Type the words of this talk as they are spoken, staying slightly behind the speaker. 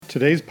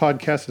Today's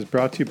podcast is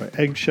brought to you by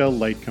Eggshell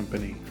Light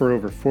Company. For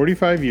over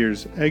 45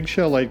 years,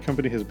 Eggshell Light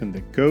Company has been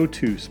the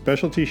go-to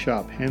specialty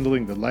shop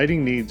handling the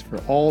lighting needs for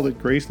all that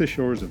grace the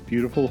shores of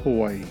beautiful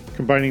Hawaii.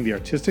 Combining the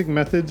artistic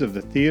methods of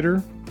the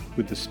theater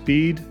with the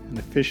speed and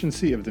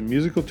efficiency of the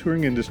musical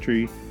touring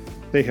industry,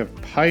 they have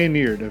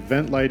pioneered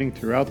event lighting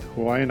throughout the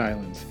Hawaiian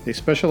Islands. They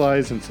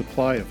specialize in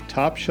supply of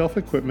top-shelf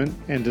equipment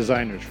and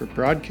designers for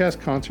broadcast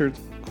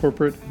concerts,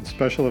 corporate, and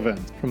special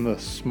events. From the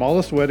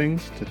smallest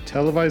weddings to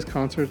televised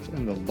concerts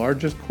and the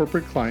largest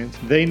corporate clients,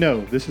 they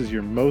know this is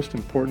your most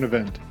important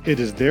event. It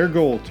is their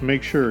goal to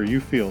make sure you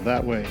feel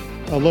that way.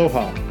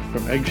 Aloha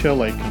from Eggshell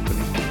Light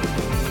Company.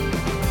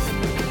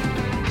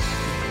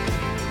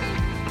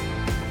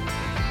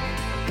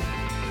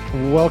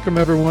 Welcome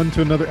everyone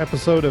to another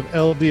episode of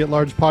LD at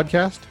Large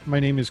podcast. My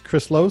name is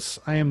Chris Lose.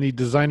 I am the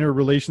designer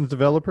relations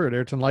developer at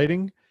Ayrton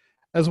Lighting,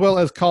 as well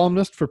as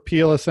columnist for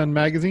PLSN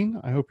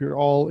Magazine. I hope you're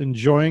all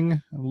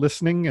enjoying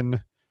listening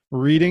and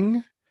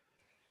reading.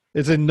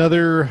 It's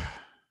another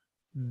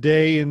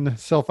day in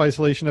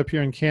self-isolation up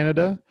here in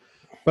Canada,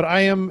 but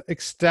I am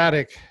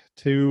ecstatic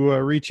to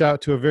reach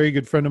out to a very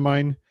good friend of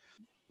mine.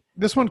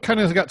 This one kind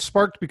of got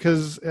sparked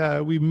because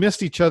we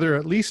missed each other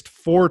at least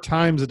 4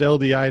 times at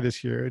LDI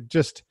this year. It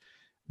just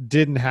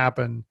didn't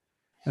happen.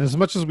 And as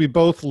much as we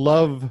both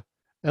love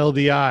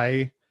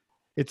LDI,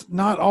 it's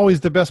not always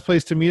the best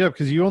place to meet up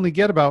because you only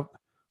get about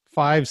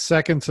 5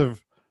 seconds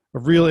of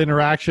real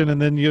interaction,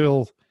 and then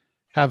you'll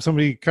have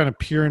somebody kind of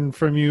peering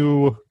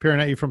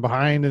at you from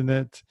behind, and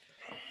it's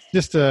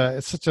just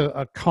it's such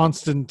a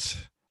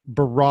constant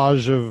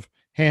barrage of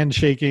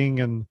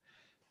handshaking, and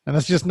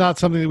that's just not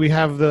something that we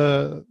have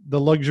the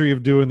luxury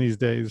of doing these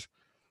days.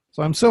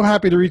 So I'm so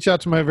happy to reach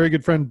out to my very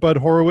good friend Bud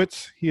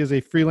Horowitz. He is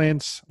a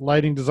freelance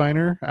lighting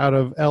designer out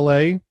of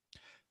LA.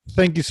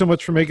 Thank you so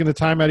much for making the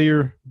time out of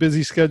your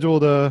busy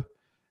schedule to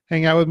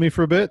hang out with me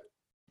for a bit.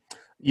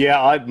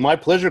 Yeah, my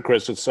pleasure,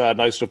 Chris. It's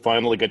nice to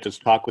finally get to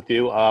talk with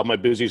you. My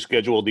busy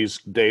schedule these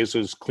days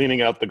is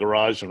cleaning out the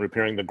garage and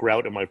repairing the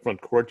grout in my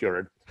front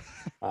courtyard.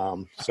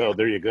 So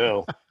there you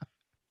go.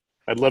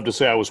 I'd love to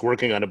say I was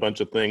working on a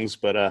bunch of things,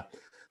 but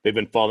they've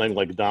been falling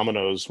like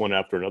dominoes one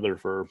after another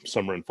for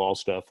summer and fall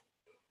stuff.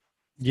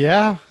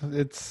 Yeah,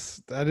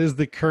 that is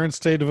the current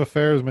state of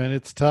affairs, man.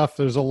 It's tough.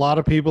 There's a lot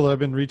of people that I've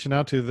been reaching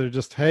out to. They're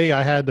just, hey,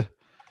 I had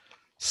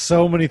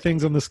so many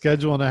things on the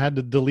schedule and I had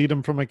to delete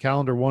them from my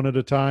calendar one at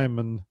a time,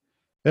 and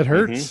it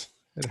hurts.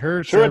 Mm-hmm. It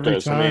hurts. Sure, every it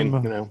does. time. I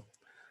mean,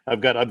 I've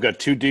got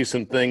 2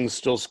 decent things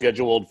still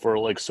scheduled for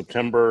like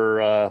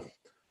September,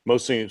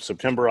 mostly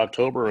September,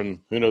 October, and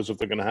who knows if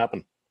they're going to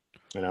happen.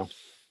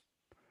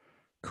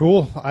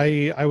 Cool.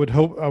 I would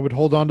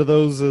hold on to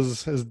those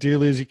as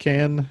dearly as you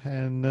can,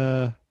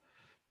 and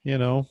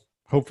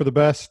hope for the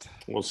best.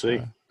 We'll see.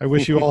 I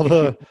wish you all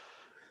the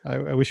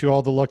I wish you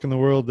all the luck in the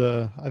world.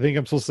 I think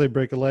I'm supposed to say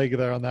break a leg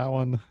there on that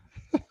one.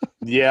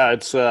 Yeah,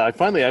 it's I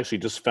finally actually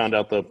just found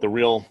out the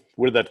real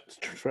where that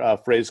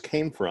phrase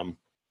came from.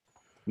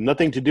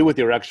 Nothing to do with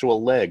your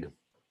actual leg.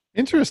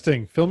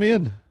 Interesting. Fill me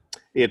in.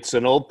 It's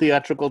an old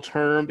theatrical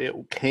term. It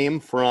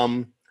came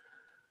from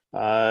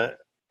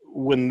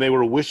when they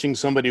were wishing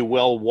somebody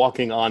well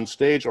walking on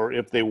stage, or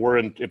if they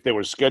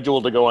were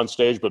scheduled to go on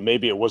stage, but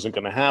maybe it wasn't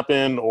going to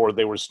happen, or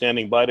they were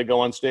standing by to go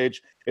on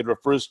stage. It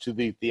refers to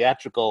the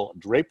theatrical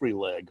drapery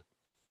leg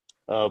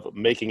of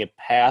making it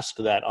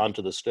past that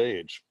onto the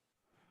stage,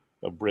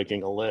 of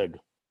breaking a leg.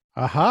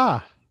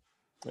 Aha.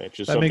 It's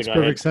just that makes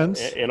perfect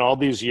sense. In all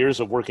these years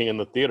of working in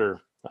the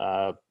theater,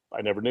 I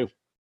never knew.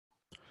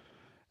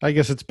 I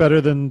guess it's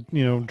better than,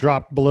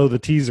 drop below the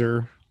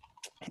teaser.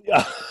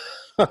 Yeah.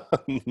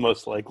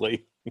 Most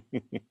likely.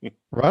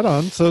 Right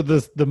on. So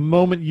the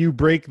moment you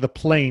break the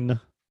plane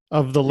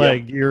of the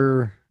leg,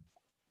 you're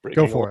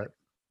breaking, go for it.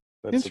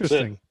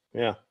 Interesting.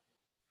 Yeah.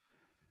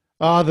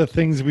 The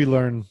things we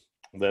learn.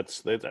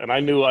 That's and I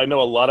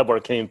know a lot of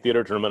arcane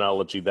theater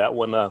terminology. That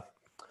one I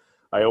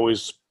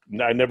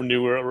never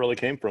knew where it really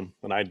came from,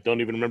 and I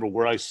don't even remember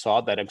where I saw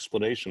that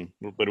explanation,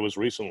 but it was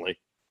recently.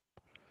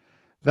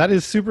 That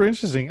is super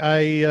interesting.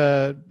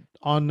 I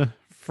on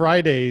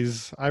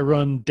Fridays, I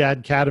run Dad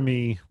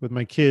Academy with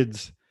my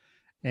kids,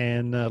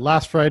 and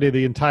last Friday,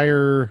 the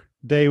entire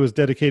day was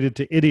dedicated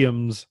to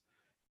idioms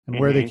and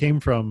where they came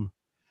from.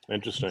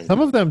 Interesting.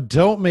 Some of them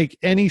don't make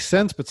any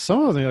sense, but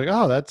some of them are like,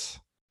 oh,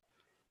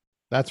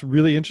 that's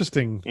really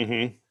interesting.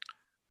 Mm-hmm.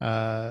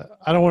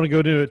 I don't want to go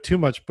into it too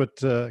much,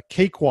 but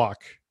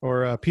cakewalk,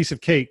 or a piece of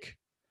cake,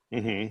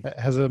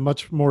 has a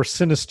much more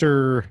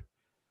sinister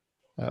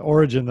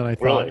origin than I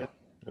thought. Really?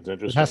 That's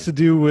interesting. It has to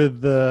do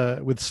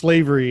with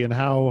slavery, and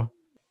how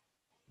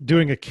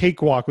doing a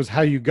cakewalk was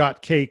how you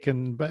got cake,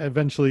 and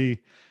eventually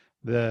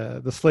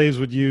the slaves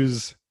would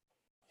use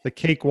the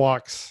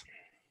cakewalks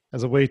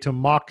as a way to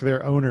mock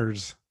their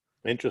owners.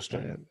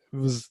 Interesting. It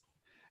was,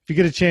 if you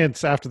get a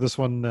chance after this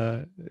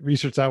one,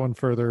 research that one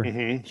further.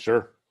 Mm-hmm.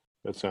 Sure.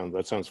 That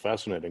sounds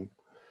fascinating.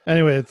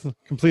 Anyway, it's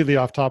completely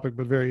off topic,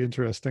 but very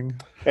interesting.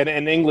 And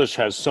English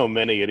has so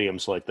many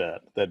idioms like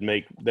that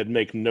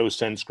make no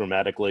sense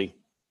grammatically.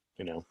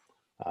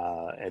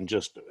 and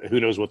just who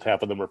knows what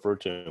half of them refer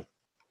to.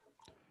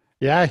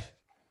 Yeah,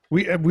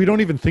 we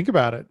don't even think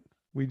about it.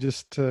 We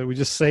just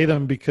say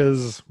them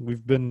because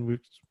we've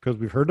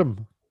heard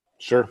them.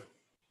 Sure.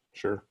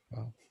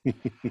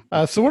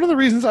 So one of the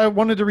reasons I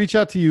wanted to reach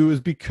out to you is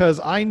because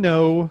I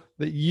know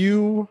that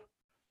you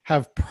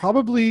have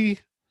probably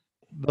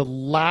the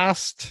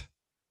last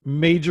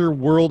major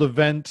world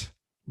event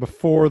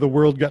before the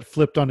world got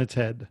flipped on its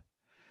head.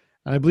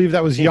 And I believe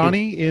that was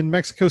Yanni in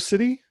Mexico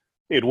City.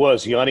 It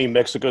was Yanni,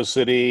 Mexico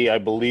City. I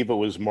believe it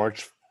was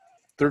March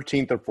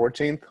 13th or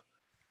 14th.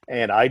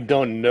 And I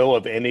don't know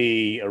of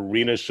any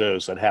arena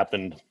shows that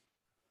happened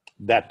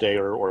that day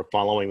or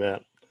following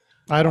that.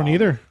 I don't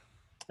either.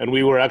 And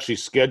we were actually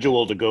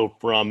scheduled to go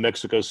from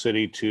Mexico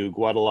City to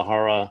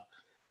Guadalajara,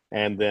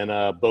 and then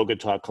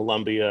Bogota,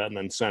 Colombia, and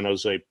then San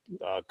Jose,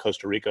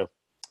 Costa Rica.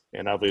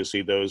 And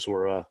obviously those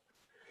were,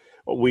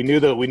 we knew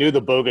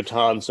the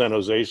Bogota and San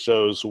Jose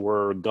shows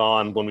were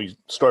gone when we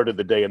started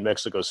the day in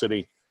Mexico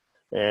City,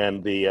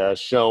 and the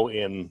show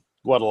in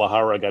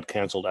Guadalajara got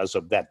canceled as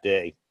of that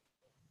day.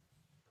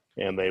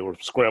 And they were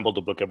scrambled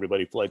to book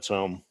everybody flights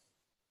home.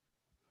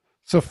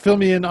 So fill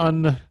me in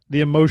on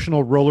the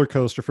emotional roller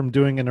coaster from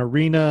doing an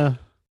arena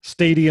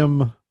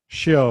stadium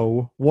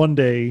show one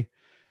day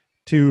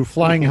to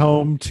flying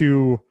home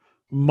to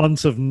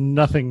months of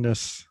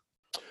nothingness.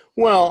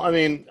 Well, I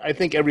mean, I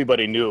think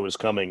everybody knew it was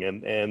coming,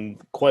 and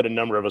quite a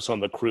number of us on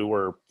the crew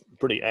were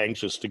pretty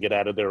anxious to get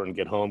out of there and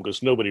get home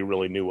because nobody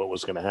really knew what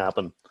was going to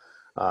happen.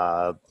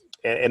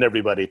 And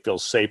everybody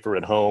feels safer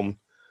at home.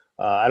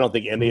 I don't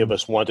think any of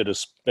us wanted to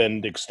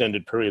spend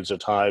extended periods of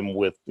time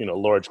with,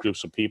 large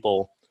groups of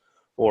people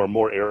or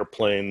more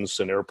airplanes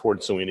and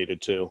airports than we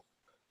needed to.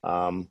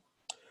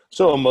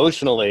 So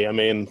emotionally, I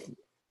mean,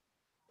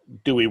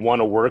 do we want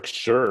to work?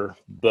 Sure.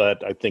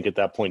 But I think at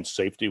that point,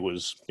 safety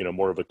was,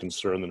 more of a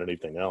concern than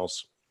anything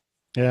else.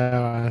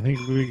 Yeah, I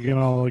think we can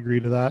all agree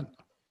to that.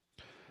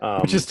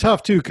 Which is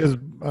tough too, because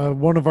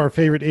one of our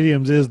favorite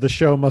idioms is the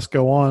show must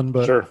go on,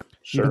 but sure.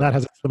 Even that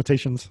has its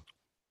limitations.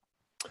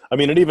 I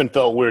mean, it even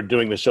felt weird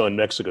doing the show in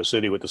Mexico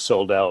City with the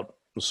sold out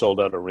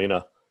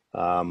arena,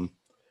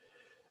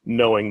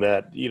 knowing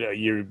that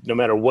you're no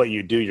matter what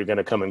you do, you're going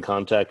to come in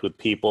contact with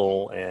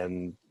people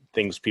and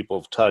things people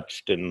have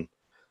touched, and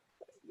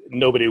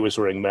nobody was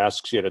wearing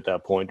masks yet at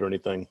that point or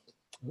anything.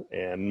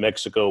 And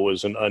Mexico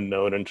was an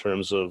unknown in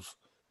terms of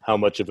how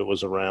much of it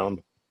was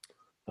around.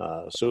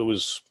 So it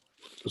was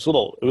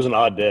an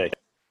odd day.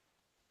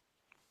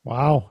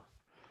 Wow.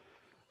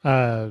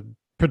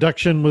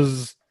 Production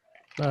was.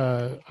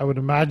 I would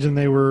imagine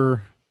they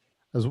were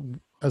as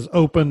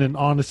open and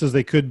honest as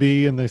they could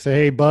be, and they say,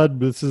 "Hey, bud,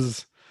 this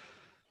is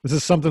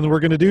something that we're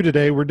going to do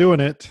today. We're doing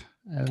it."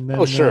 And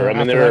then, sure. I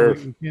mean,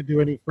 we can't do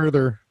any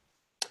further.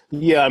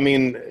 Yeah, I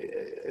mean,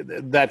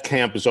 that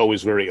camp is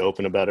always very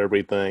open about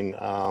everything.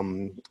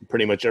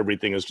 Pretty much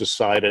everything is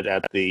decided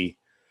at the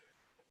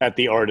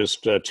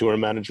artist tour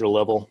manager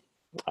level.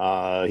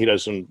 He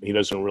doesn't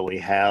really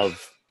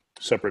have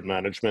separate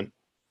management,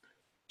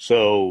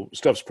 so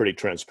stuff's pretty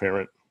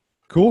transparent.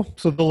 Cool.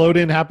 So the load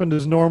in happened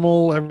as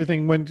normal.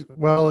 Everything went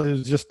well. It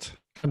was just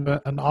kind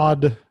of an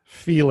odd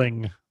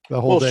feeling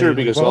the whole day. Well, sure,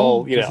 because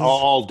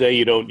all day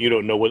you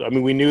don't know what. I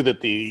mean, we knew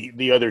that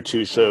the other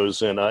two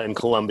shows in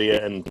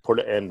Colombia and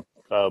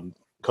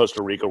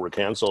Costa Rica were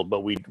canceled,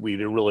 but we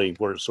really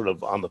were sort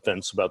of on the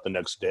fence about the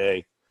next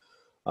day.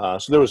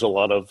 So there was a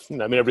lot of.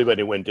 I mean,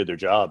 everybody went and did their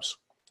jobs,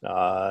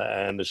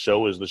 and the show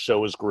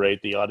was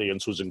great. The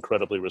audience was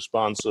incredibly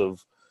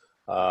responsive.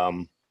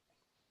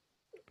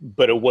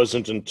 But it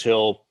wasn't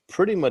until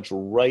pretty much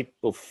right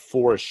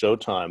before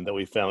showtime that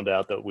we found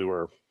out that we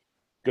were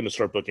going to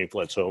start booking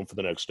flights home for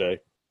the next day.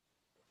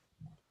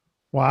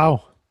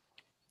 Wow.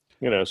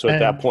 So at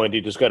that point, you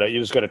just got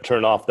to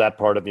turn off that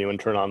part of you and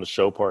turn on the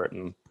show part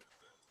and,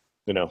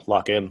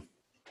 lock in.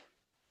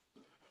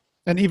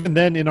 And even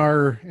then in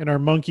our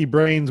monkey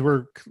brains,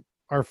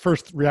 our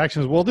first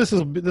reaction is, well, this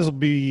will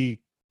be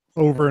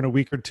over in a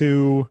week or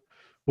two.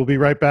 We'll be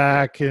right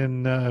back,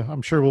 and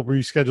I'm sure we'll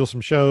reschedule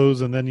some shows.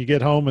 And then you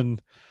get home,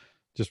 and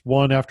just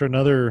one after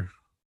another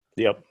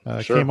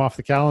came off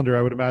the calendar,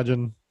 I would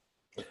imagine.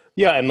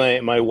 Yeah, and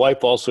my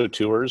wife also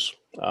tours,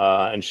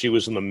 and she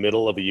was in the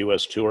middle of a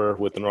U.S. tour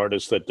with an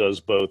artist that does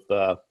both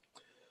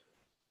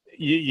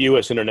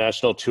U.S.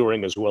 international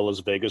touring as well as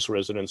Vegas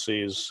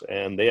residencies.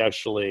 And they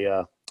actually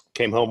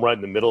came home right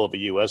in the middle of a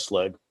U.S.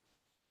 leg.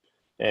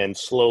 And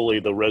slowly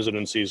the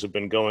residencies have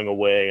been going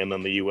away, and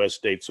then the U.S.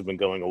 dates have been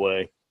going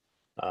away.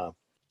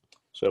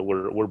 So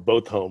we're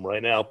both home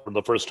right now for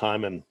the first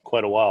time in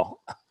quite a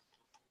while.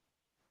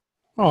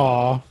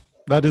 Aw,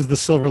 that is the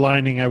silver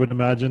lining, I would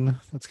imagine.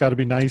 That's got to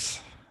be nice.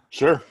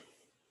 Sure.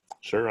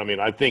 I mean,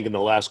 I think in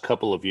the last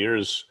couple of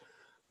years,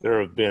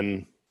 there have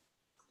been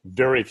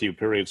very few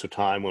periods of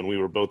time when we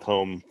were both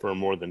home for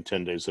more than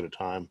 10 days at a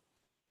time,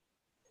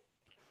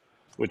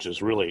 which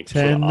is really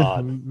 10 sort of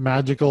odd.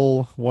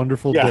 Magical,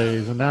 wonderful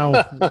days. And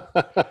now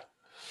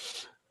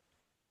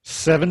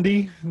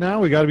 70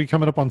 now? We got to be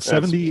coming up on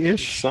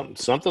 70-ish?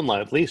 Something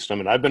like, at least. I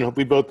mean,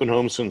 we've both been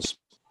home since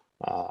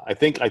I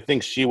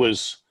think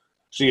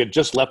she had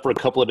just left for a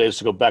couple of days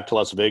to go back to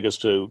Las Vegas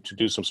to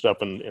do some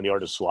stuff in the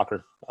artist's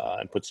locker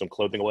and put some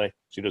clothing away.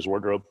 She does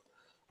wardrobe,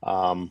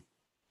 and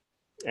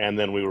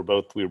then we were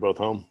both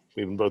home.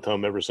 We've been both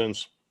home ever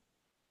since.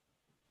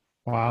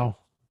 Wow.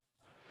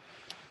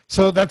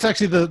 So that's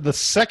actually the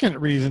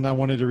second reason I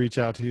wanted to reach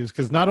out to you, is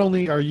because not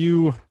only are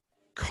you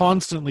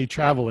constantly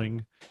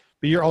traveling,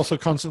 but you're also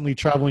constantly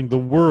traveling the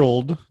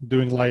world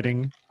doing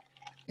lighting.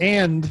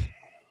 And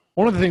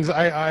one of the things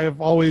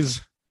I've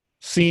always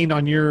seen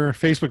on your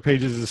Facebook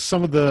pages is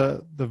some of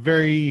the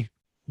very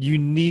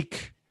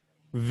unique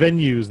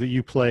venues that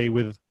you play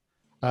with,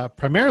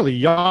 primarily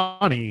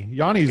Yanni.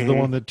 Yanni's the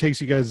one that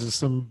takes you guys to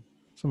some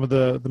of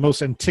the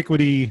most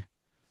antiquity,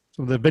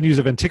 some of the venues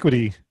of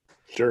antiquity.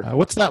 Sure.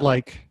 What's that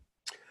like?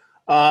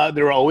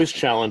 There are always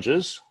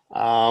challenges.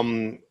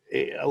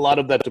 A lot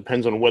of that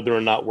depends on whether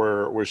or not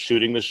we're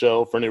shooting the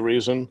show for any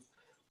reason.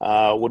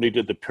 When we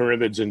did the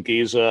pyramids in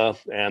Giza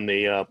and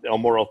the El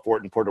Morro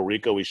Fort in Puerto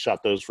Rico, we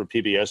shot those for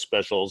PBS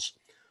specials.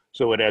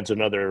 So it adds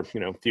another,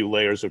 few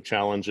layers of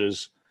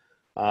challenges.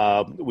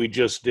 We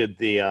just did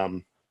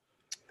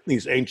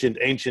these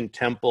ancient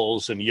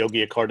temples in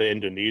Yogyakarta,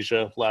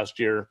 Indonesia last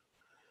year.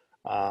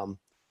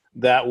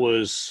 That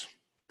was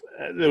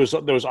there was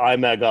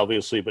IMAG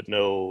obviously, but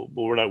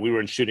we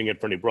weren't shooting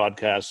it for any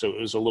broadcast, so it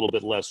was a little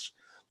bit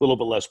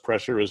less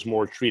pressure. It was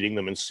more treating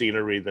them in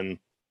scenery than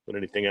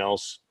anything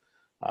else.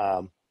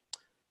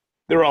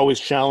 There are always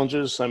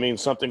challenges. I mean,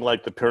 something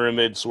like the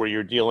pyramids where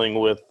you're dealing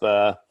with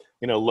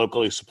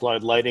locally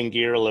supplied lighting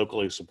gear,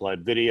 locally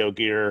supplied video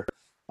gear,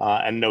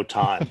 and no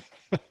time.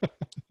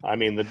 I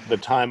mean, the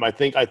time, I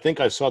think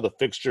I saw the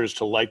fixtures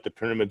to light the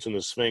pyramids and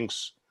the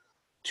Sphinx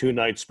 2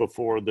 nights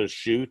before the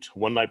shoot,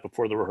 1 night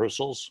before the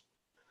rehearsals.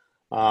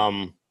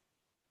 And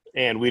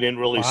we didn't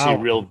really see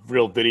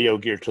real video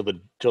gear till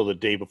the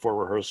day before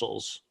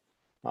rehearsals.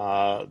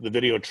 The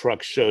video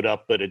truck showed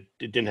up, but it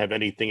didn't have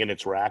anything in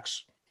its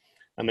racks.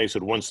 And they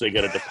said once they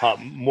get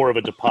more of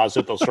a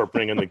deposit, they'll start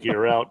bringing the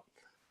gear out.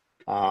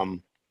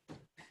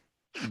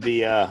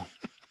 The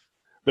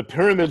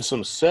pyramids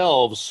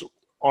themselves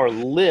are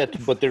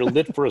lit, but they're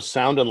lit for a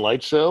sound and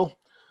light show.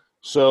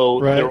 So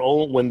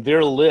when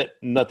they're lit,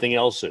 nothing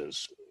else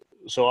is.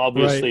 So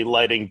obviously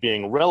lighting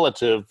being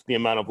relative, the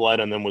amount of light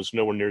on them was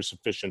nowhere near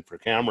sufficient for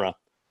camera.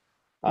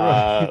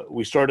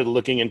 We started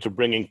looking into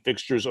bringing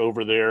fixtures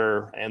over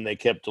there, and they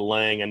kept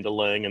delaying and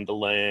delaying and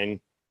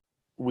delaying.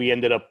 We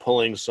ended up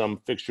pulling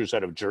some fixtures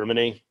out of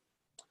Germany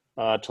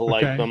to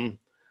light them.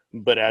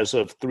 But as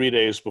of 3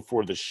 days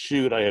before the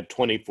shoot, I had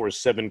 24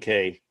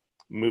 7K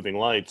moving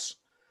lights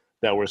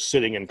that were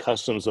sitting in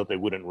customs that they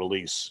wouldn't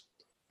release.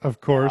 Of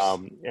course.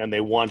 And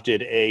they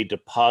wanted a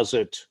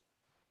deposit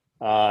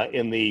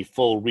in the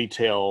full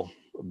retail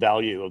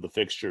value of the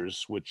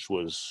fixtures, which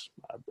was,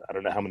 I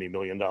don't know how many $1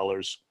 million.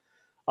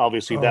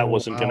 Obviously, that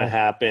wasn't going to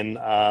happen.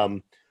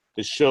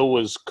 The show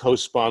was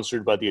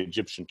co-sponsored by the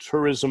Egyptian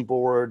Tourism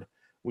Board.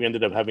 We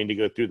ended up having to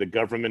go through the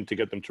government to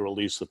get them to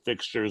release the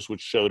fixtures,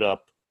 which showed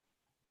up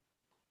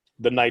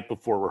the night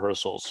before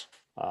rehearsals.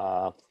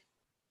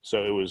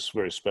 So it was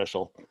very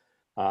special.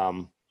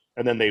 And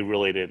then they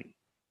really didn't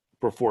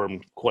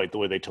perform quite the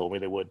way they told me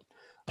they would,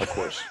 of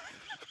course.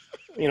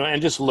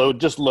 And just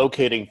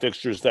locating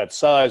fixtures that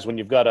size when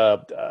you've got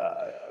a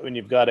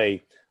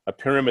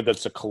pyramid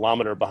that's 1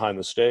 kilometer behind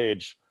the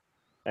stage,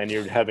 and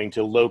you're having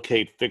to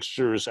locate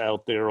fixtures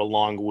out there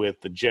along with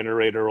the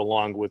generator,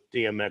 along with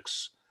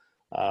DMX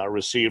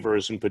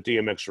receivers, and put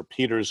DMX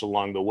repeaters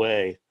along the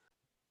way,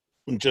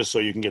 just so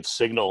you can get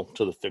signal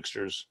to the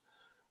fixtures.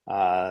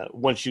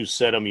 Once you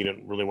set them, you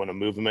didn't really want to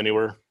move them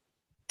anywhere.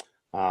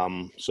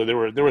 So there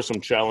were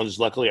some challenges.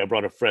 Luckily, I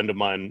brought a friend of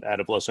mine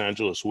out of Los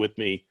Angeles with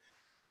me,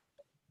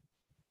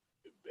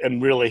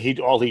 and really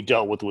all he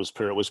dealt with was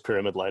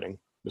pyramid lighting.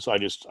 So I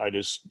just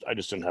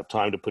didn't have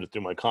time to put it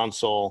through my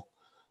console.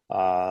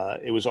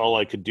 It was all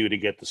I could do to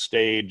get the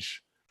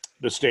stage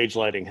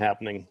lighting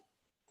happening,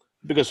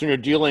 because when you're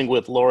dealing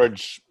with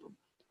large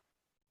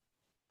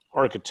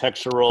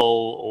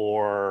architectural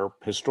or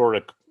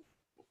historic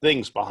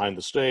things behind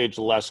the stage,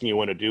 the last thing you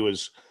want to do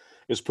is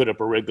put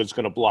up a rig that's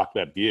going to block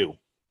that view.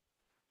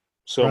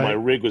 So my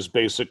rig was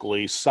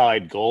basically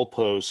side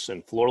goalposts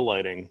and floor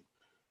lighting,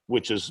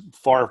 which is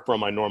far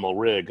from my normal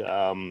rig.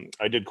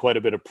 I did quite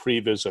a bit of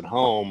previs at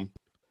home,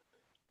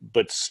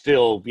 but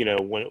still,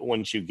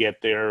 once you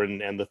get there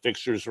and the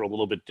fixtures are a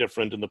little bit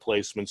different and the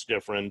placement's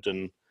different,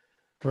 and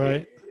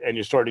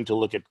you're starting to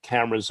look at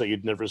cameras that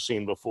you'd never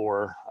seen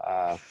before,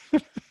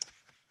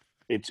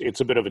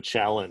 it's a bit of a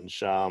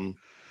challenge.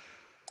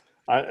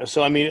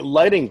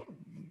 Lighting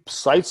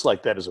sites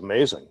like that is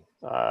amazing.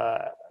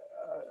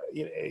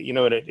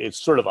 It's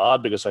sort of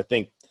odd because I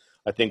think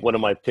one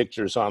of my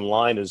pictures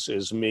online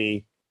is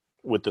me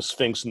with the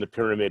Sphinx and the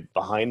pyramid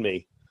behind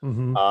me.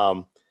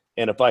 Mm-hmm.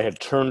 And if I had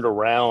turned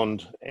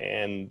around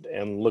and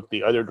looked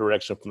the other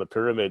direction from the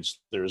pyramids,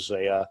 there's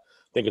I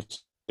think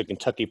it's the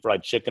Kentucky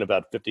Fried Chicken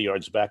about 50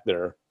 yards back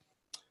there.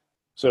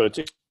 So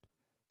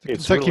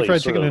It's Kentucky really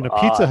Fried sort Chicken of and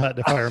a Pizza odd. Hut,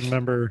 if I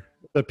remember.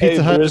 The Hey,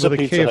 Pizza there Hut is a with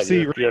a Pizza Hut.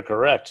 KFC. Right? You're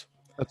correct.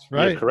 That's You're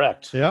right.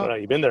 correct. Yeah,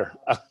 Right, you've been there.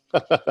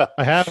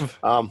 I have.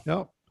 um,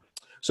 Yeah.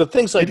 so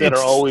things like that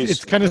are always,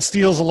 It's kind of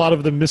steals a lot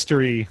of the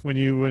mystery when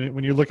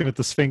you're looking at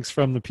the Sphinx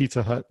from the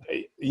Pizza Hut.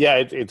 yeah,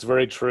 it's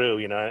very true,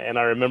 you know. And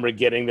I remember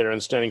getting there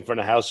and standing in front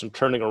of the house and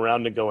turning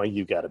around and going,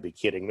 "You got to be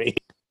kidding me!"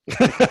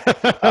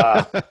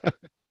 uh,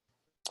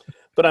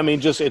 but I mean,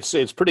 just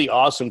it's pretty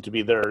awesome to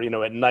be there, you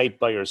know, at night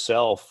by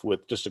yourself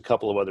with just a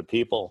couple of other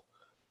people,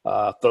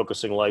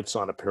 focusing lights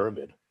on a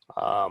pyramid.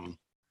 I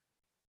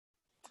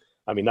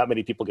mean, not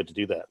many people get to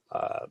do that,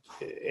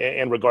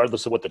 and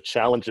regardless of what the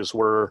challenges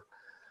were,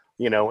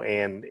 you know,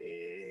 and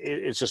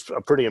it's just a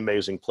pretty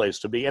amazing place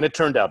to be. And it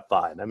turned out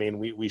fine. I mean,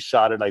 we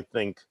shot it, I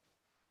think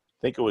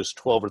it was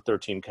 12 or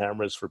 13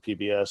 cameras for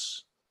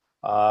PBS.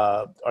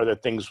 Are there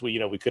things we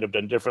could have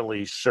done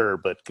differently? Sure.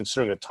 But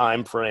considering the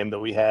time frame that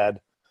we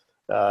had,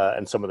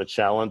 and some of the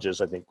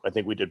challenges, I think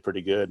we did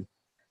pretty good.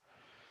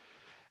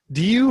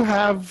 Do you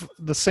have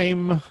the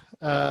same,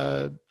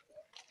 for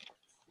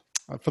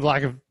the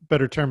lack of a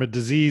better term, a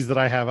disease that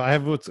I have? I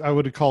have what I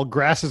would call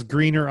grass is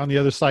greener on the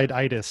other side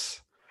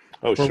itis.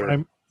 Oh,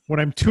 sure. When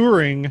I'm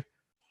touring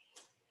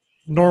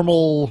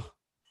normal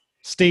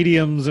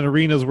stadiums and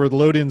arenas where the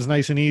load-in's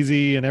nice and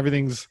easy and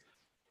everything's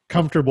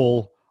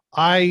comfortable,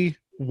 I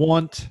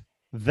want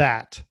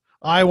that.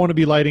 I want to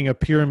be lighting a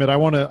pyramid. I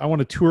want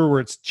to tour where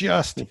it's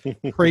just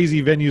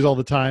crazy venues all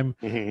the time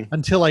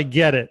until I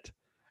get it.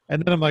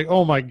 And then I'm like,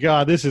 oh my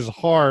God, this is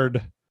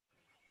hard.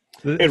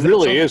 It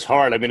really is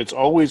hard. I mean, it's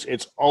always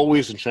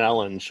a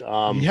challenge.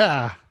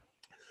 Yeah.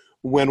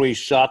 When we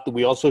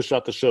also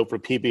shot the show for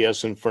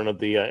PBS in front of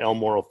the El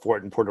Morro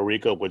Fort in Puerto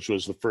Rico, which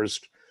was the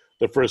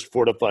first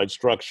fortified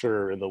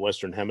structure in the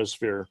Western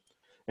Hemisphere,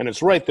 and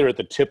it's right there at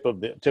the tip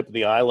of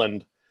the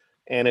island,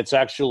 and it's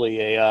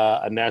actually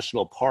a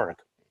national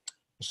park.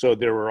 So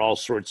there were all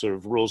sorts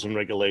of rules and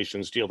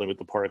regulations dealing with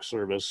the Park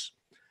Service,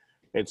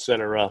 et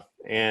cetera.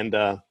 And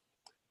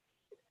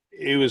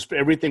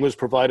everything was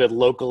provided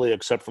locally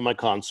except for my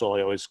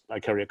console. I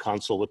carry a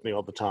console with me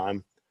all the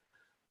time.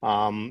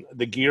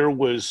 The gear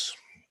was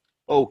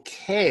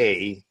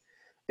okay,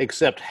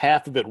 except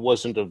half of it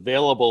wasn't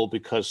available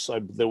because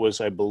there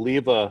was, I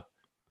believe, a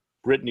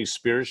Britney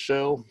Spears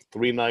show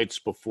 3 nights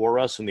before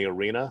us in the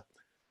arena.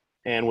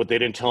 And what they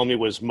didn't tell me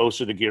was most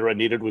of the gear I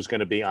needed was going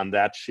to be on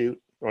that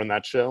shoot or on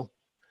that show.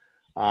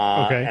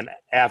 Okay. And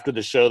after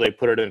the show, they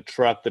put it in a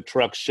truck. The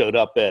truck showed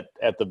up at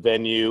the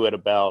venue at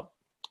about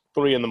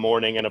 3 a.m.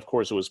 And of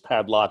course it was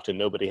padlocked and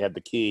nobody had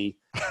the key.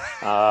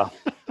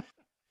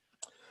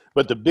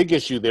 But the big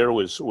issue there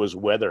was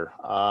weather.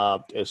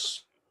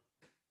 As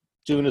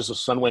soon as the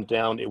sun went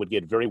down, it would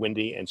get very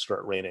windy and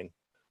start raining.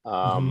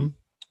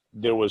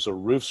 There was a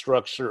roof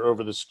structure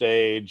over the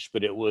stage,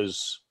 but it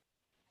was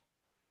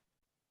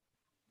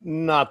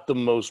not the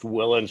most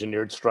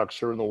well-engineered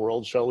structure in the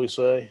world, shall we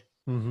say.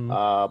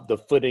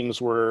 The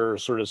footings were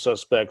sort of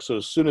suspect. So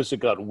as soon as it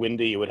got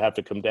windy, it would have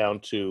to come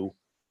down to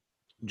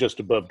just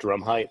above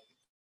drum height.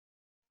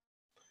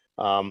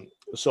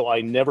 So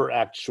I never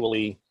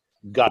actually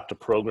got to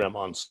program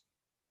on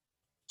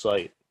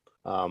site.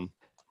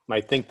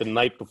 I think the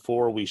night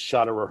before we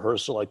shot a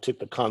rehearsal, I took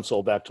the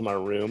console back to my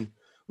room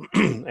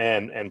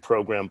and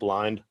programmed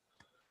blind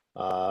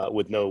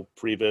with no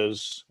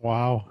previs.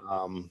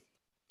 Wow.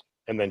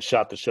 And then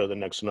shot the show the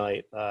next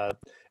night.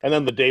 And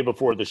then the day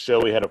before the show,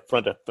 we had a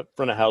front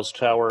of house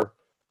tower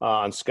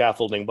on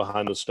scaffolding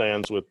behind the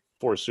stands with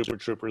 4 Super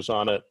Troopers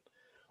on it.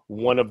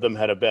 One of them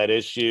had a bad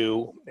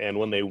issue, and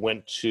when they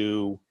went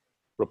to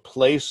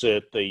replace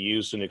it, they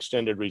used an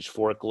extended reach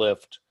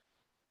forklift.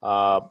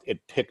 It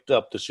picked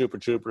up the Super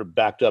Trooper,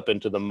 backed up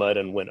into the mud,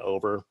 and went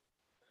over,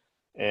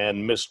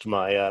 and missed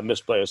my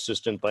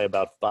assistant by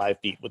about 5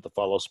 feet with the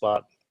follow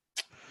spot.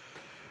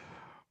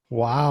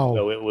 Wow.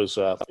 So it was,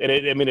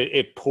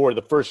 it poured.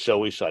 The first show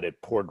we shot,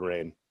 it poured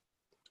rain,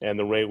 and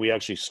the rain. We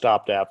actually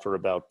stopped after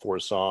about 4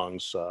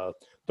 songs. The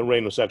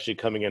rain was actually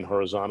coming in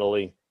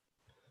horizontally,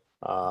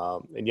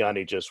 and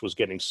Yanni just was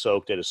getting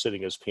soaked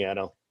sitting at his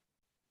piano.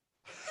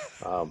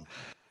 I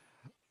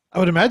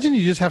would imagine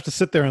you just have to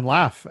sit there and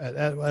laugh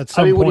at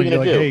some point. What are you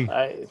going to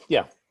do?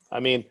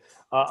 Hey.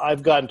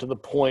 I've gotten to the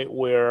point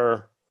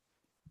where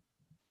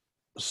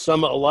a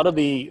lot of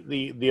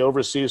the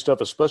overseas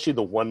stuff, especially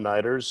the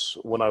one-nighters,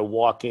 when I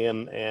walk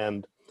in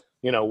and,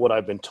 you know, what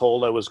I've been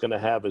told I was going to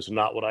have is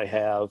not what I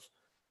have.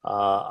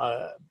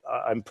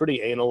 I'm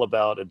pretty anal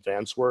about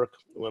advance work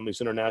on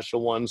these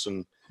international ones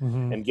and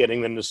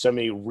getting them to send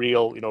me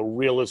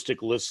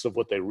realistic lists of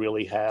what they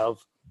really have.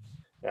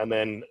 And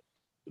then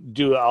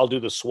I'll do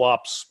the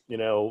swaps, you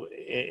know,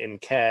 in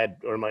CAD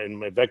or in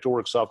my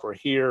Vectorworks software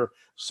here,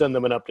 send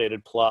them an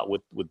updated plot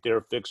with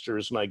their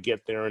fixtures. And I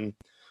get there and,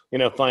 you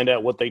know, find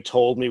out what they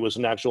told me was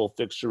an actual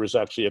fixture is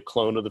actually a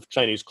clone of the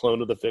Chinese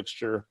clone of the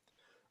fixture,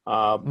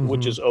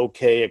 which is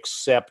okay,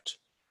 except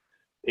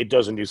it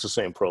doesn't use the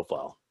same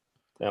profile.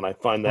 And I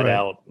find that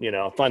out,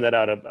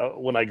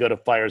 when I go to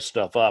fire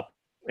stuff up.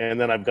 And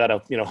then I've got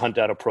to, hunt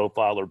out a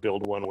profile or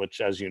build one,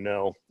 which, as you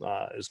know,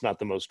 is not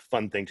the most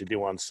fun thing to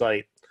do on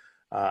site.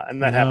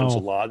 And that happens a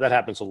No. lot. That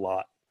happens a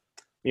lot.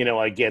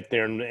 I get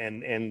there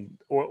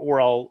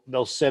or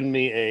they'll send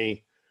me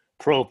a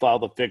profile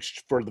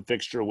for the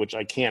fixture, which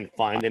I can't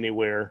find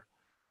anywhere.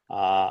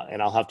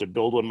 And I'll have to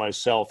build one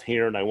myself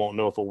here, and I won't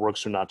know if it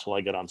works or not till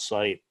I get on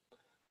site.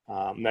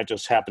 That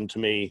just happened to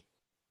me,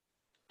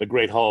 the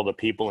Great Hall of the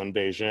People in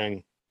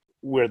Beijing,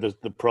 where the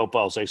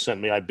profiles they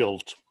sent me, I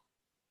built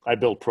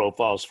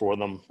profiles for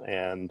them,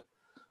 and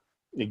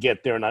you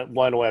get there, and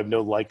why do I have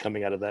no light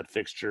coming out of that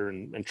fixture,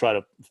 and try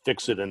to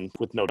fix it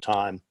with no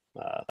time.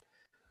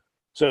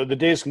 So the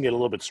days can get a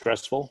little bit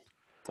stressful.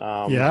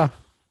 Yeah.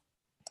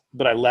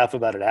 But I laugh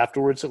about it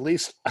afterwards, at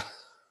least.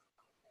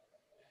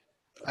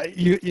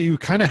 You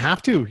kind of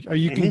have to.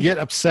 You can get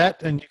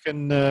upset, and you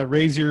can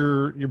raise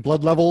your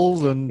blood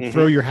levels and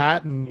throw your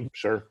hat and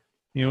sure,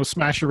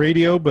 smash your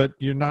radio. But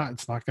you're not.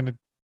 It's not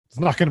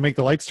gonna make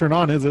the lights turn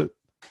on, is it?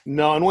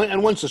 No,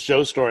 and once the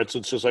show starts,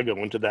 it's just I go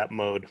into that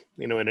mode,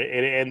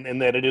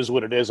 and that it is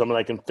what it is. I mean,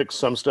 I can fix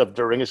some stuff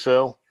during a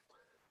show,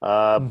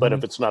 but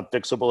if it's not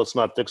fixable, it's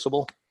not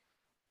fixable.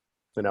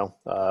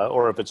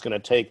 Or if it's going to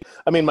take.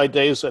 I mean, my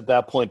days at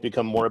that point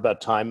become more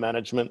about time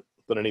management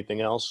than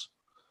anything else.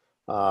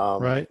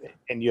 Right.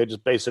 And you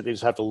just basically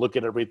have to look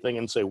at everything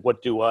and say,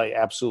 what do I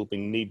absolutely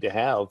need to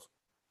have,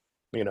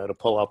 to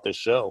pull out this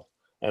show,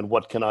 and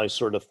what can I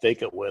sort of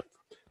fake it with?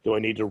 Do I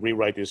need to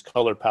rewrite these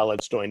color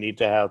palettes? Do I need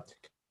to have?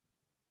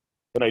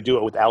 Can I do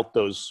it without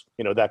those,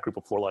 that group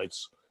of floor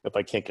lights if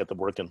I can't get them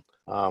working?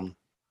 And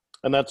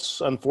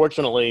that's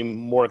unfortunately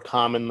more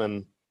common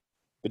than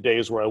the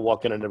days where I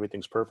walk in and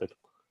everything's perfect.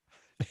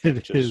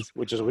 Which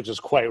is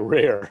quite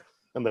rare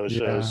in those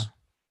shows.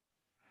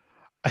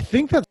 I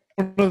think that's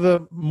one of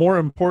the more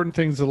important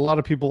things that a lot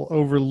of people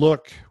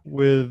overlook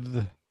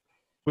with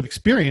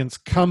experience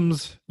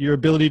comes your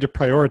ability to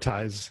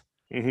prioritize.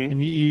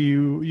 And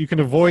you can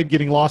avoid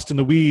getting lost in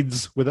the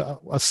weeds with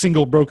a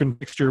single broken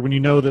fixture when you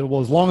know that,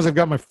 well, as long as I've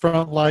got my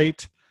front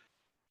light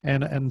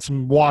and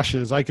some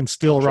washes, I can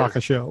still rock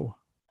a show.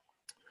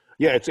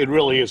 Yeah, it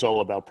really is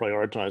all about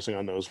prioritizing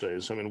on those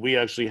days. I mean,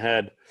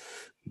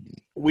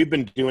 we've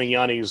been doing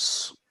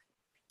Yanni's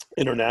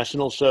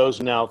international shows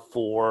now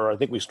I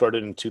think we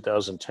started in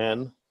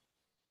 2010.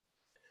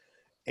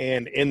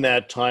 And in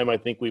that time, I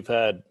think we've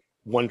had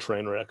one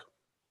train wreck.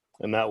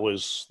 And that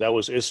was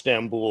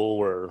Istanbul,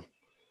 where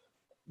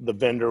the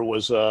vendor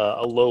was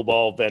a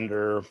lowball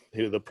vendor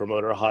who the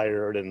promoter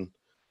hired, and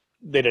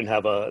they didn't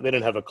have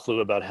a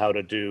clue about how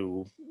to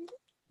do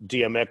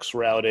DMX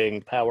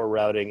routing, power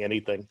routing,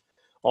 anything.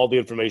 All the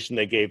information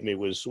they gave me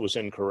was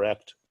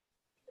incorrect.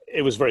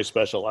 It was very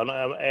special, and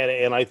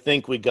I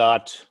think we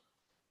got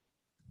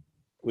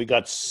at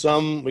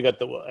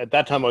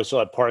that time I still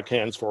had park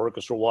hands for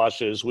orchestra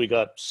washes. We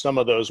got some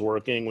of those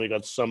working. We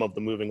got some of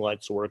the moving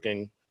lights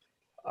working.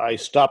 I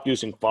stopped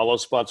using follow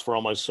spots for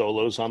all my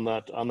solos on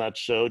that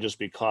show just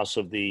because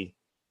of the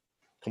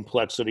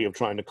complexity of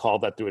trying to call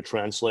that through a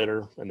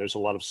translator, and there's a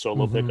lot of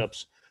solo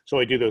pickups. So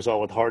I do those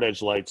all with hard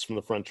edge lights from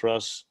the front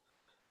truss.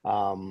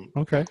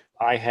 Okay.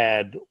 I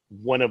had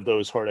one of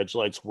those hard edge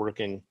lights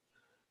working,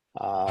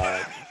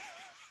 and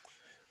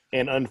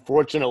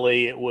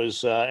unfortunately, it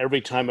was every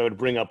time I would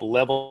bring up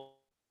level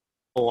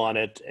on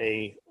it,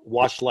 a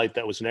wash light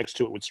that was next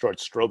to it would start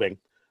strobing.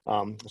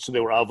 So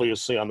they were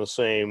obviously on the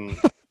same.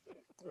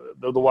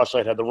 The wash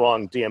light had the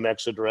wrong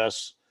DMX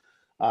address.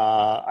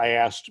 I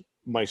asked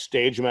my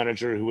stage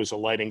manager, who was a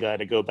lighting guy,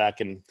 to go back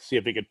and see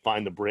if he could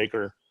find the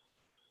breaker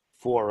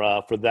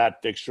for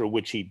that fixture,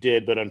 which he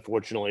did, but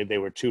unfortunately they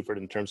were twofered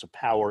in terms of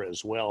power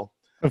as well.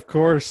 Of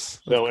course.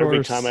 So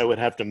every time I would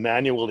have to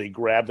manually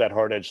grab that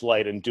hard edge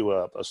light and do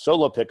a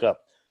solo pickup,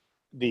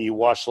 the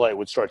wash light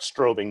would start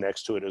strobing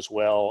next to it as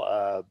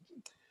well.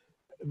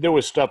 There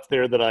was stuff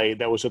there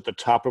that was at the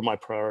top of my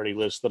priority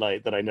list that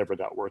I never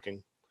got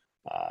working.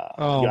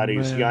 Some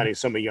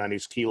of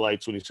Yanni's key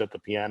lights when he set the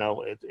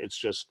piano. It's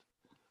just,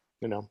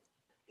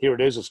 here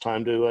it is. It's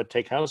time to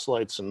take house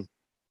lights, and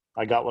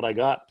I got what I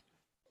got.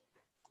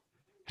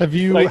 Have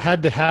you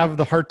had to have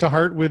the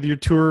heart-to-heart with your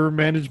tour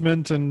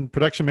management and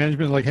production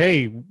management? Like,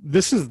 hey,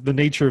 this is the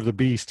nature of the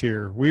beast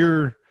here.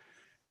 We're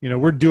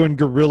doing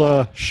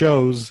guerrilla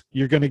shows.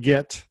 You're going to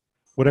get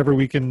whatever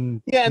we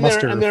can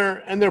muster.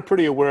 And they're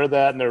pretty aware of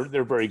that, and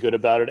they're very good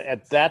about it.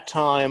 At that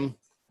time,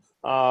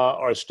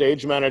 our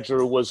stage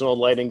manager was a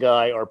lighting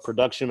guy. Our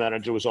production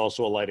manager was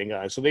also a lighting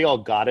guy. So they all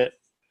got it.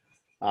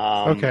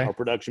 Okay. Our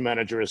production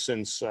manager has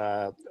since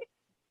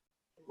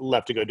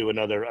left to go do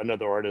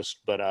another artist,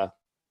 but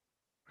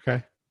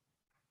okay.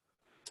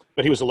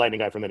 But he was a lighting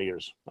guy for many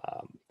years.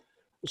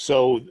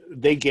 So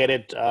they get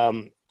it.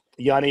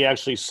 Yanni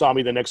actually saw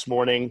me the next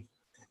morning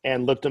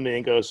and looked at me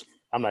and goes,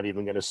 "I'm not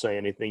even going to say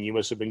anything. You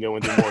must have been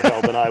going through more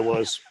hell than I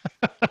was."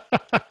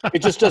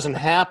 It just doesn't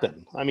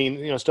happen. I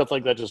mean, stuff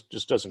like that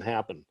just doesn't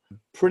happen.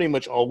 Pretty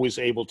much always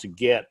able to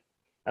get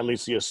at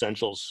least the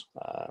essentials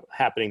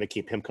happening to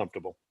keep him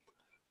comfortable.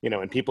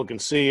 And people can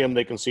see him.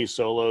 They can see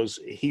solos.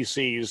 He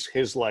sees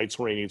his lights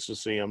where he needs to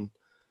see them.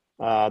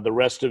 The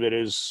rest of it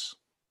is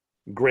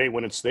great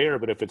when it's there,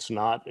 but if it's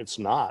not, it's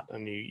not,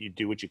 and you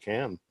do what you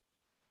can.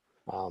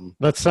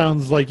 That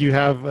sounds like you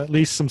have at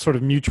least some sort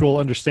of mutual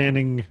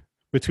understanding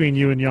between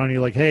you and Yanni.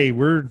 Like, hey,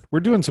 we're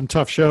doing some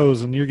tough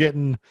shows, and you're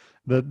getting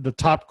the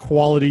top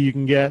quality you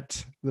can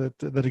get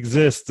that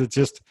exists. It's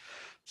just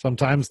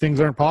sometimes things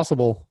aren't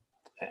possible.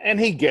 And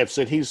he gets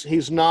it.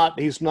 He's not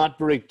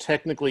very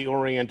technically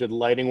oriented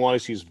lighting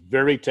wise. He's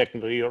very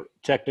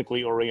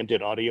technically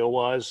oriented audio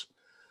wise.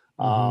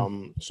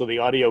 So the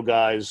audio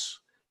guys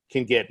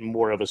can get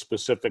more of a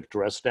specific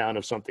dress down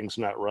if something's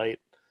not right.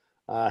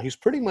 He's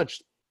pretty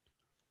much,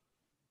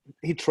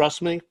 he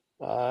trusts me.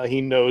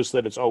 He knows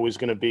that it's always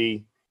going to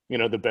be,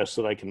 the best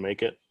that I can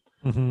make it.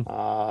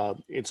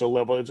 It's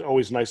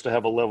always nice to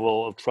have a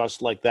level of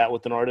trust like that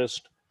with an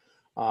artist.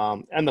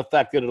 And the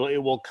fact that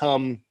it will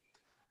come,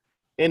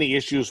 any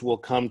issues will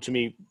come to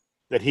me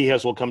that he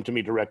has will come to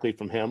me directly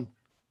from him.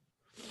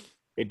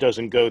 It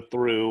doesn't go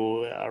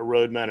through a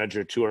road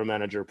manager, tour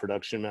manager,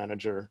 production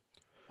manager.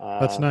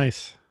 That's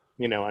nice.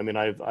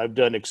 I've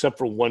done, except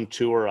for one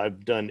tour,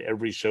 I've done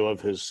every show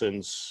of his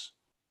since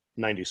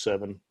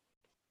 '97.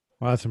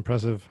 Wow, that's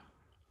impressive.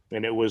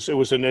 And it was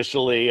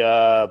initially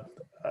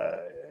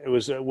it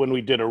was when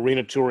we did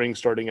arena touring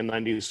starting in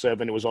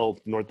 '97. It was all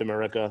North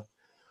America.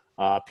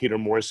 Peter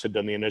Morse had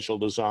done the initial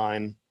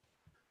design,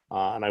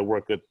 and I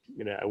worked with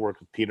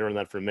Peter on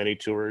that for many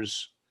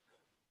tours.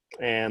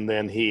 And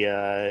then he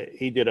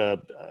did a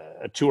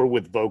tour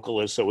with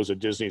vocalists. So it was a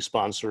Disney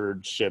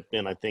sponsorship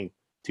in, I think,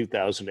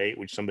 2008,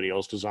 which somebody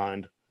else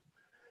designed.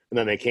 And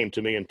then they came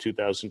to me in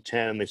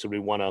 2010. They said, we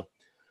want to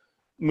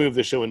move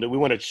the show we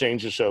want to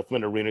change the show from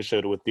an arena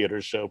show to a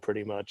theater show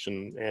pretty much,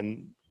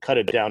 and cut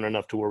it down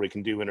enough to where we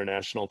can do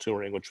international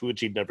touring, which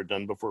he'd never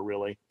done before,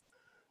 really.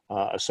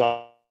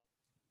 Aside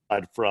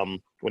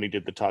from when he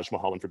did the Taj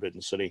Mahal in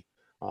Forbidden City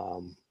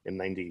in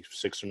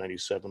 96 or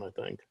 97, I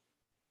think.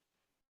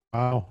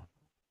 Wow.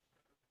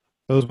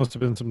 Those must have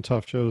been some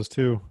tough shows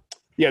too.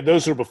 Yeah,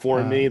 those were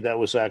before me. That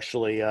was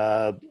actually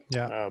Gern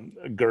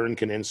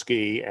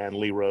Kaninsky and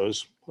Lee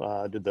Rose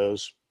did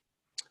those.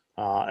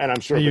 And I'm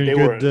sure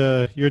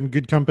you're in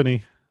good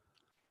company.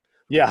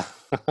 Yeah.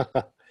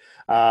 But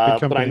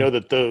I know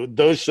that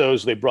those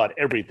shows, they brought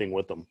everything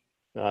with them.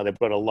 They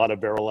brought a lot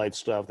of Vari-Lite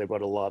stuff. They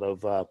brought a lot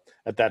of,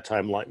 at that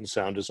time, light and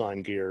sound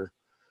design gear.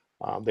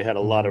 They had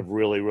a lot of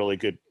really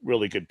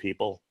good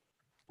people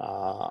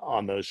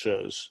on those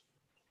shows.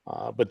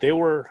 But they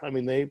were,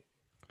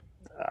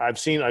 I've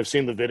seen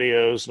the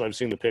videos and I've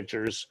seen the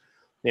pictures,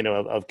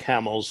 of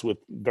camels with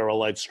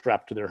Vari-Lite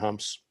strapped to their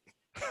humps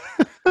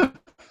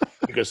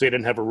because they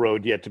didn't have a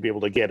road yet to be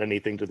able to get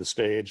anything to the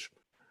stage.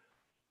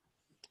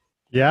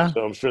 Yeah.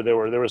 So I'm sure there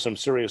were some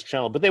serious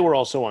challenges, but they were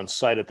also on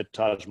site at the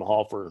Taj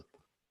Mahal for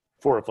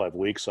 4 or 5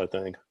 weeks, I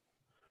think.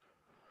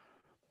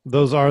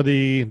 Those are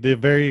the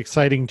very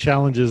exciting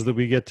challenges that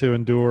we get to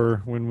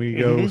endure when we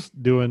go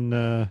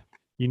doing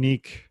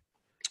unique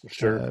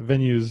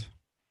venues.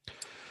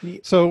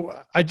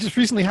 So I just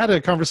recently had a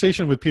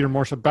conversation with Peter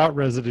Morse about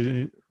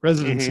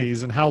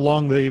residencies and how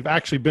long they've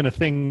actually been a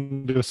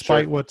thing,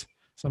 despite what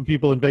some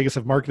people in Vegas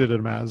have marketed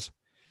them as.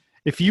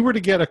 If you were to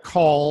get a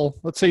call,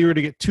 let's say you were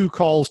to get 2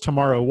 calls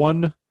tomorrow,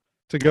 one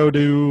to go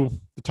to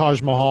the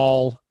Taj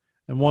Mahal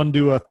and one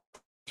do a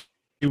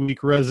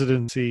 3-week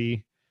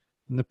residency,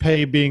 and the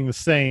pay being the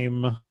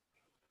same,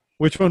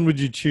 which one would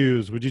you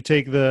choose? Would you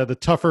take the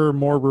tougher,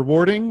 more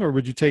rewarding, or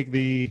would you take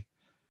the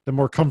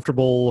more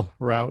comfortable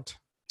route?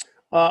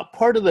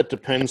 Part of that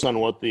depends on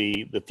what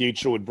the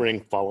future would bring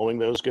following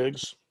those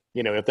gigs.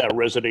 If that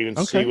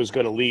residency was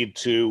going to lead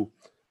to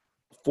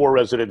 4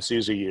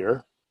 residencies a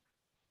year,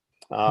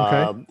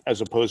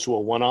 as opposed to a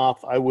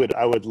one-off, I would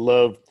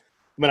love.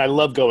 I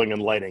love going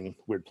and lighting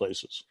weird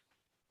places.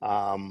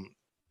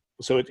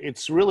 So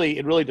it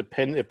really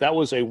depends. If that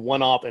was a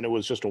one-off and it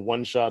was just a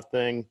one-shot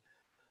thing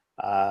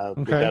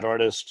with that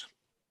artist,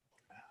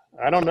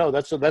 I don't know.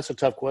 That's a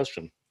tough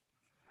question.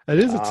 It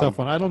is a tough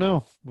one. I don't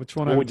know which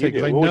one I would take.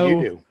 What would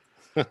you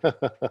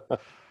do?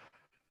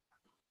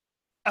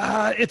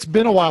 It's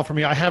been a while for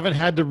me. I haven't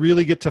had to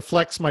really get to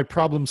flex my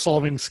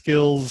problem-solving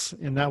skills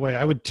in that way.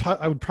 I would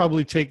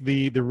probably take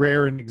the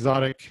rare and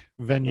exotic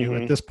venue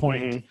at this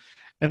point.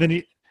 And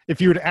then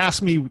if you were to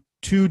ask me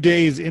 2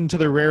 days into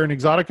the rare and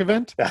exotic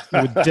event, it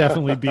would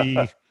definitely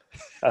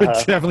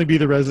be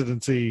the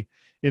residency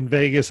in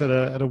Vegas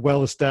at a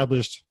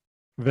well-established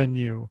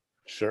venue.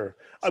 Sure.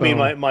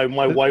 My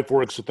wife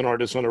works with an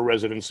artist on a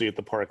residency at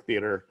the Park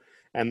Theater,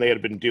 and they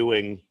had been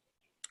doing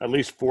at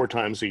least 4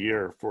 times a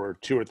year for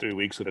 2 or 3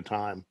 weeks at a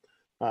time,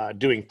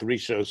 doing 3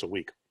 shows a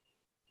week.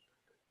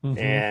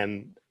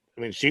 And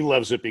she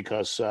loves it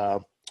because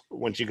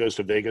when she goes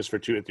to Vegas for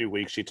 2 or 3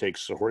 weeks, she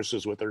takes the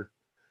horses with her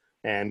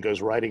and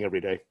goes riding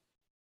every day.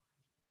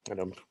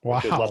 And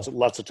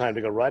lots of time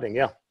to go riding.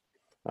 Yeah.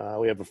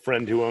 We have a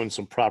friend who owns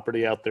some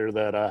property out there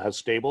that has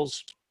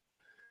stables,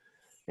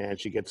 and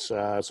she gets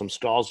some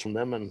stalls from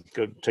them and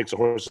takes the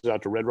horses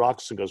out to Red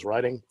Rocks and goes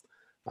riding.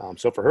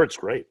 So for her, it's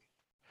great.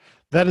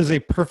 That is a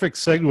perfect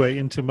segue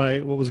into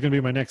what was going to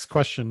be my next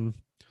question.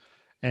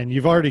 And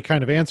you've already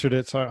kind of answered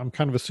it, so I'm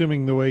kind of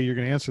assuming the way you're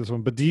going to answer this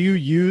one. But do you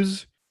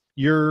use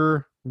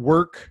your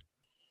work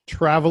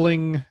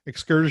traveling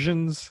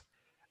excursions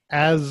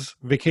as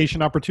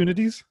vacation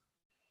opportunities?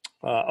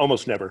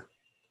 Almost never.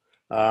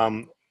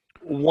 One,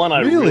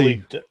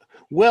 Really?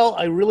 well,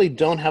 I really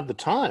don't have the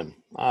time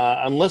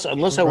unless I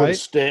were to Right.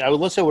 stay.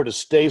 Unless I were to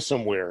stay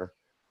somewhere,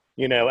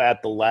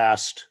 at the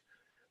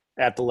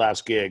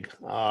last gig,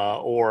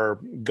 or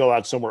go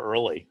out somewhere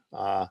early.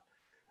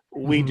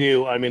 We Hmm.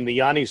 do. I mean, the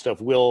Yanni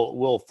stuff.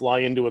 We'll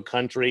fly into a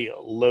country,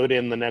 load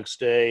in the next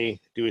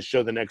day, do a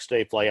show the next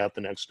day, fly out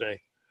the next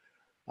day.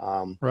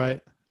 Um, Right.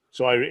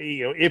 so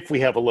if we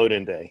have a load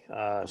in day,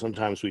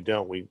 sometimes we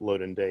don't. We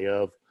load in day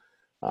of.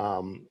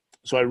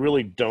 So I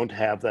really don't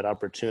have that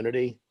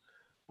opportunity.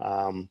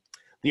 Um,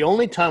 the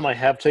only time I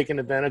have taken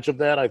advantage of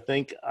that, I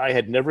think I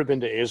had never been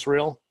to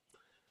Israel,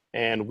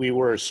 and we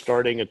were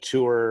starting a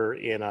tour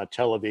in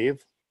Tel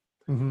Aviv.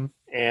 Hmm.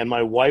 And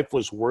my wife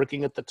was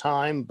working at the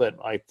time, but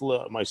I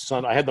flew my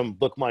son. I had them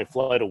book my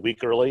flight a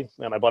week early,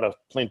 and I bought a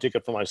plane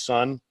ticket for my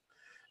son.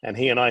 And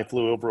he and I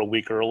flew over a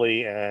week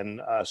early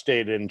and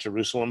stayed in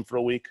Jerusalem for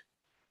a week,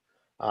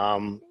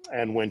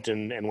 and went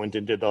and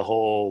did the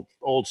whole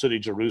old city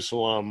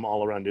Jerusalem,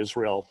 all around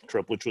Israel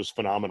trip, which was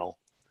phenomenal.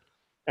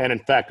 And in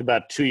fact,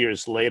 about 2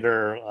 years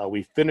later,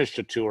 we finished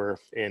a tour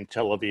in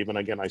Tel Aviv, and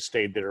again, I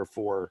stayed there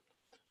for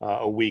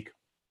a week,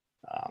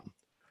 um,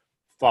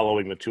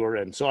 following the tour.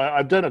 And so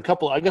I've done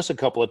I guess a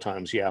couple of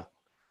times, yeah.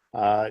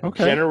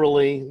 Okay.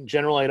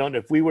 Generally, I don't.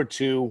 If we were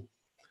to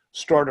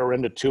start or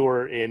end a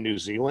tour in New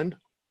Zealand,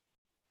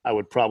 I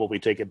would probably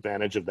take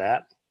advantage of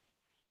that,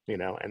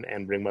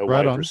 and bring my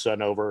Right wife or on.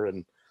 son over,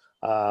 and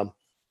um,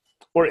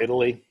 or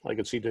Italy. I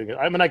could see doing it.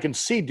 I mean, I can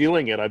see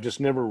doing it. I've just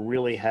never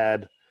really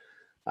had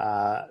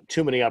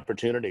too many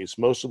opportunities.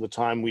 Most of the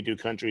time, we do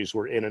countries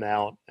we're in and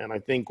out, and I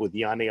think with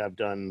Yanni, I've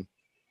done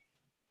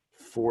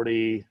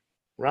 40,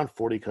 around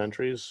 40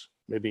 countries,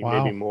 maybe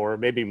Wow. more,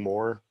 maybe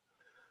more.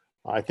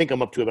 I think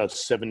I'm up to about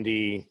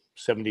 70,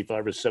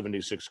 75 or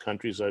 76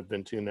 countries I've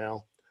been to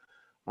now.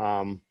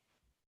 Um,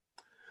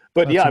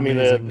 but That's yeah, I mean,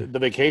 amazing. the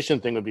vacation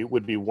thing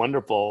would be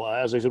wonderful.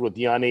 As I said with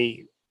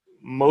Yanni,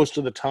 most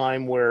of the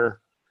time we're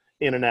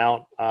in and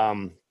out.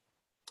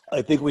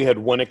 I think we had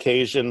one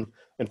occasion.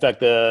 In fact,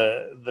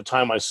 the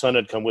time my son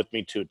had come with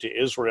me to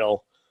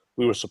Israel,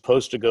 we were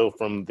supposed to go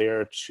from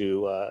there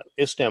to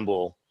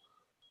Istanbul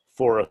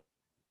for a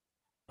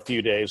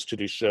few days to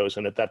do shows,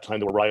 and at that time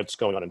there were riots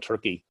going on in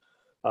Turkey.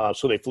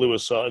 So they flew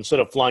us instead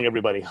of flying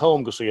everybody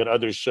home because we had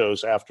other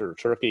shows after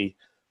Turkey.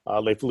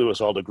 They flew us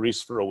all to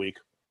Greece for a week,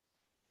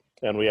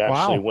 and we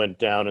actually Wow. went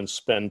down and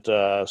spent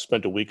a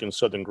week in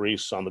southern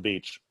Greece on the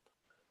beach.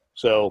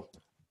 So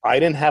I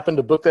didn't happen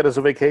to book that as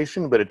a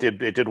vacation, but it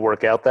did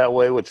work out that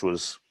way, which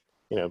was,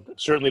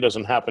 certainly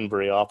doesn't happen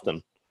very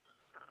often.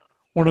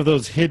 One of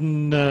those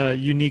hidden,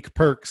 unique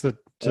perks that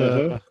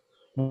Mm-hmm.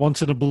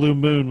 once in a blue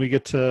moon we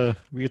get to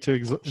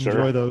enjoy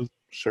Sure, those.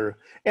 sure.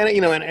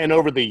 And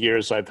over the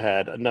years, I've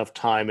had enough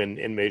time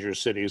in major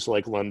cities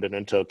like London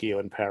and Tokyo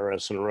and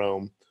Paris and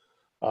Rome,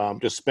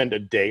 to spend a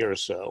day or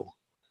so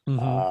Hmm.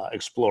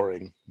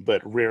 exploring,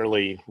 but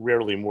rarely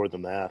more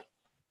than that.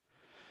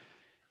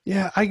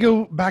 Yeah, I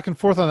go back and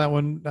forth on that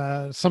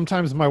one.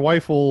 Sometimes my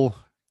wife will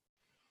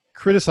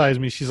criticize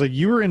me. She's like,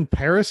 "You were in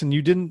Paris and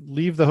you didn't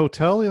leave the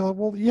hotel." You're like,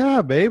 well,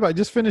 yeah, babe. I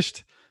just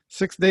finished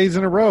 6 days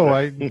in a row.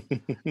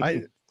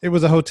 I, it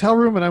was a hotel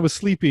room and I was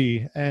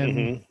sleepy and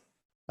Mm-hmm.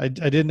 I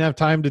didn't have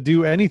time to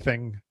do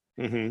anything.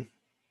 Mm-hmm.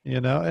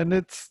 And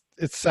it's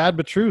sad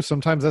but true.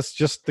 Sometimes that's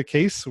just the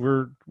case.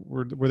 We're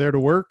there to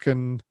work,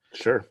 and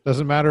Sure.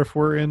 doesn't matter if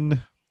we're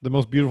in the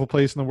most beautiful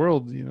place in the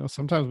world.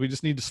 Sometimes we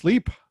just need to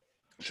sleep.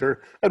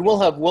 Sure. And we'll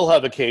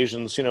have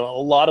occasions, a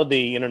lot of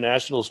the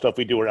international stuff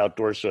we do are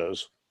outdoor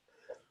shows.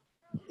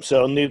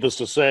 So needless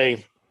to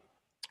say,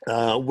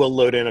 we'll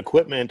load in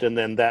equipment, and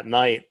then that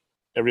night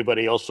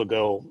everybody else will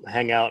go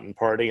hang out and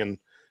party. And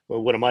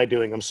well, what am I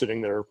doing? I'm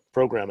sitting there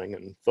programming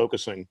and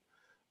focusing,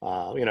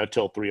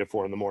 till 3 or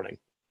 4 in the morning.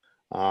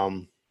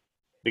 Um,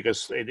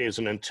 because it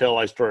isn't until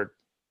I start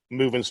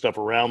moving stuff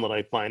around that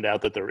I find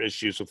out that there are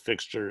issues with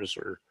fixtures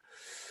or,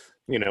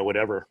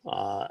 whatever.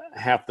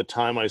 Half the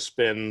time I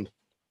spend,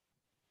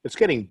 it's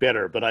getting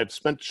better, but I've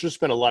spent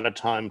a lot of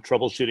time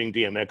troubleshooting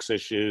DMX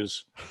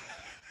issues,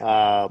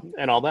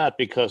 and all that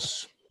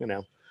because,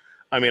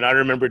 I mean, I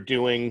remember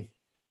doing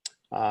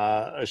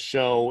a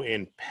show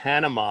in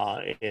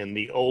Panama in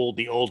the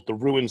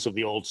ruins of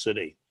the old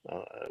city,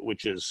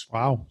 which is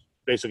Wow.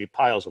 basically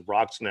piles of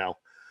rocks now.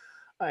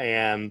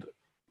 And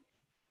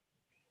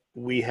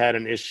we had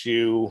an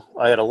issue.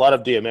 I had a lot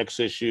of DMX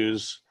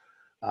issues.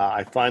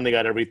 I finally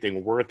got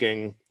everything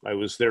working. I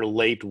was there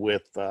late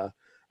with,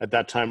 at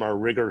that time, our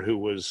rigger who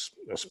was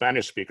a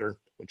Spanish speaker,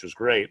 which was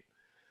great.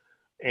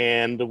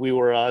 And we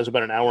were, it was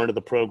about an hour into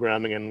the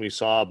programming, and we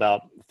saw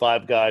about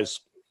five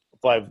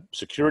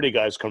security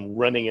guys come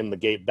running in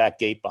the back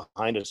gate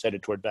behind us,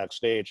 headed toward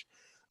backstage,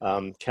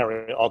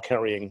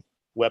 carrying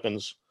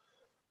weapons.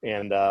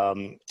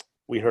 And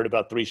we heard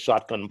about 3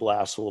 shotgun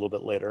blasts a little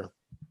bit later.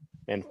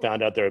 and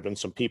found out there had been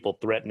some people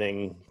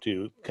threatening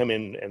to come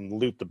in and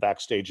loot the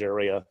backstage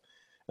area,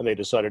 and they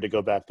decided to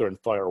go back there and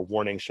fire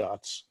warning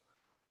shots.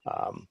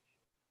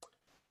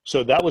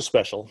 So that was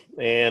special,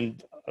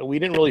 and we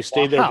didn't really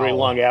stay there very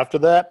long after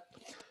that.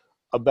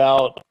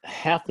 About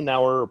half an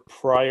hour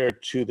prior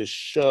to the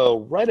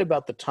show, right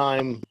about the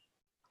time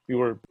we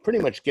were pretty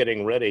much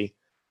getting ready,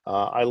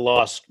 I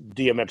lost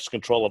DMX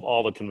control of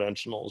all the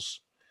conventionals.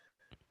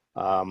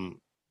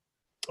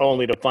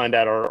 Only to find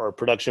out our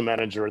production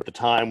manager at the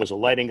time was a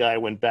lighting guy.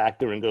 Went back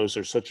there and goes,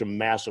 "There's such a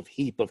massive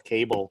heap of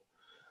cable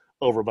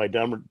over by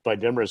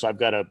Dimmers.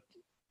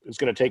 It's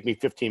going to take me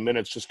 15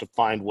 minutes just to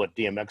find what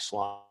DMX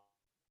line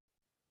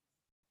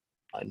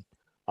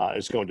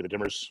is going to the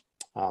Dimmers."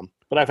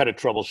 But I've had to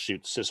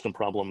troubleshoot system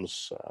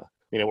problems,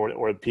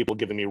 or people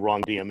giving me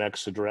wrong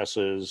DMX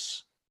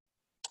addresses,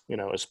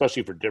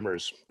 especially for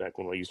Dimmers back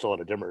when we used a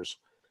lot of Dimmers.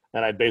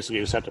 And I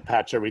basically just have to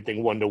patch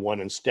everything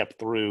one-to-one and step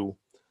through,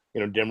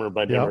 dimmer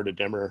by dimmer to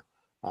dimmer.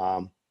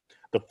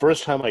 The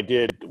first time we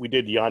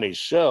did Yanni's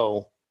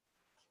show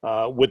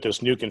with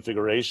this new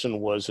configuration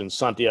was in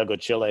Santiago,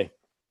 Chile.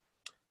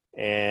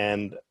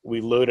 And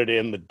we loaded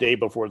in the day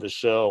before the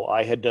show.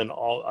 I had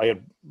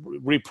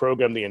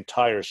reprogrammed the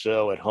entire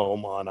show at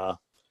home on a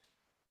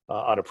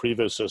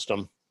Prevo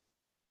system.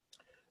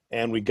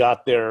 And we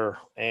got there,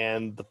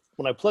 and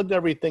when I plugged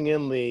everything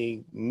in,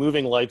 the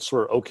moving lights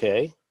were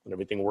okay, and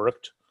everything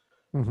worked.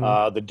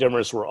 Mm-hmm. The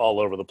dimmers were all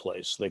over the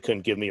place. They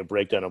couldn't give me a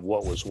breakdown of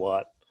what was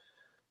what.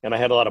 And I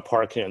had a lot of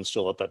Parcan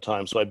still at that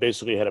time, so I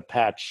basically had to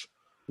patch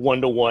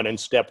one-to-one and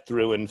step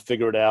through and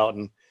figure it out,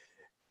 and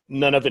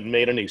none of it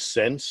made any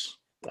sense.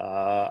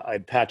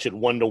 I'd patch it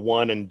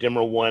one-to-one, and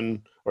dimmer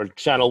one, or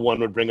channel 1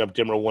 would bring up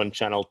dimmer 1,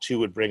 channel 2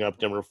 would bring up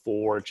dimmer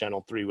 4,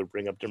 channel 3 would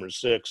bring up dimmer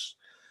 6.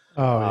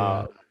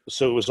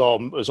 So it was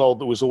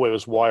the way it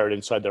was wired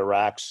inside the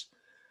racks.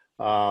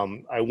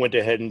 I went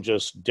ahead and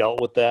just dealt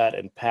with that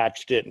and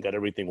patched it and got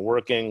everything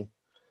working.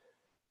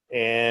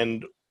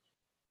 And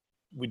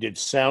we did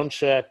sound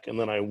check, and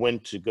then I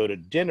went to go to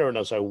dinner, and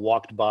as I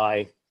walked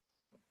by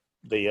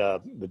the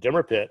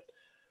dimmer pit,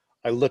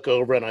 I look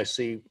over and I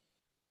see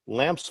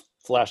lamps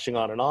flashing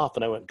on and off,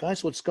 and I went,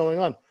 "Guys, what's going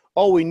on?"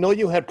 "Oh, we know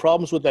you had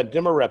problems with that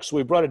dimmer rack, so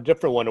we brought a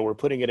different one and we're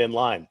putting it in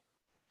line."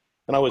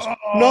 And I was,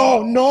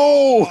 no.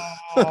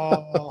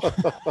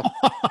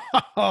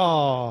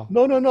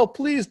 No,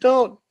 please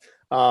don't.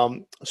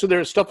 So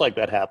there's stuff like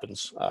that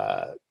happens.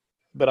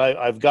 But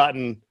I've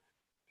gotten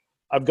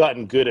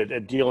good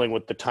at dealing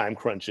with the time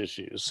crunch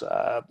issues,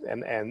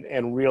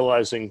 and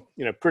realizing,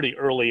 pretty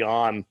early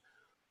on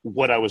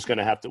what I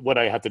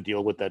have to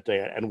deal with that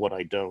day and what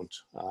I don't.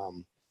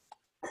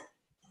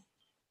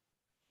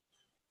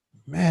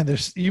 Man,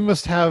 you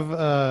must have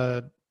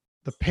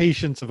the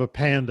patience of a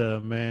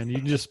panda, man. You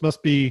just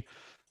must be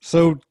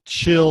so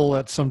chill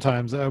at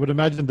sometimes. I would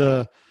imagine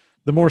the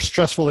more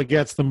stressful it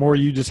gets, the more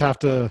you just have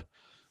to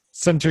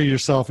center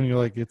yourself, and you're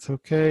like, "It's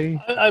okay."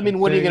 I mean,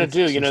 what are you going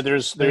to do?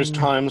 There's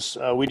times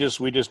we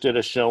just did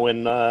a show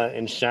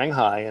in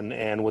Shanghai,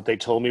 and what they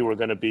told me were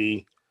going to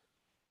be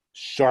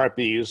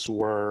Sharpies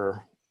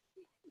were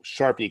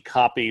Sharpie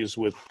copies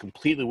with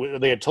completely.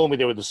 They had told me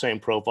they were the same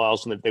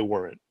profiles, and that they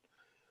weren't.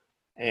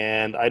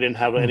 And I didn't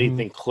have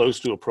anything close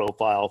to a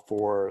profile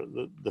for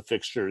the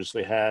fixtures.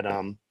 They had,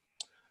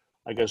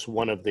 I guess,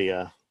 one of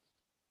the.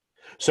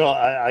 So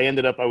I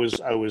ended up, I was,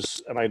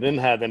 and I didn't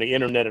have any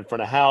internet in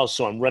front of house,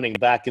 so I'm running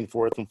back and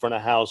forth in front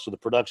of house to the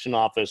production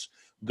office,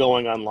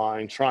 going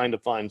online, trying to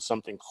find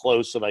something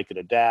close that I could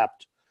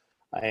adapt.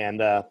 And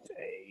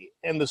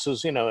this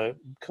is,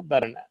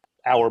 about an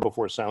hour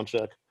before sound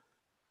check,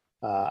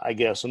 I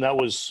guess. And that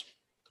was,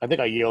 I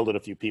think I yelled at a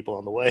few people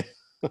on the way.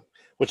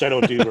 Which I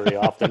don't do very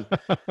often,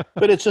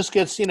 but it just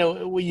gets,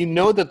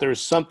 that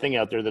there's something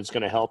out there that's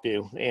going to help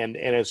you. And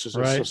it's just,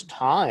 It's just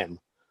time,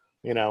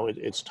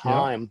 it's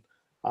time.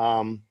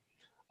 Yep.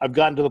 I've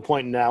gotten to the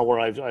point now where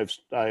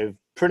I've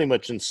pretty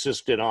much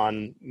insisted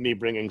on me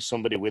bringing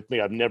somebody with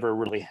me. I've never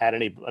really had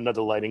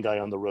another lighting guy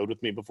on the road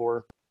with me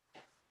before.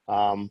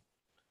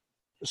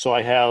 So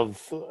I have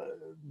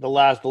the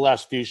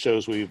last few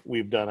shows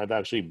we've done, I've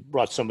actually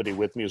brought somebody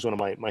with me as one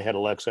of my head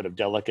elects out of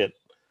Delicate.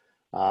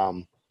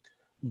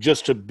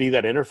 Just to be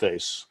that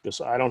interface, because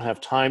I don't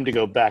have time to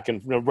go back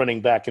and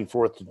running back and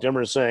forth to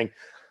dimmer saying,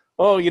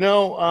 "Oh,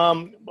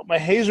 my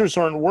hazers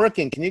aren't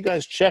working. Can you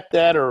guys check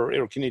that,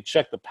 or can you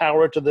check the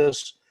power to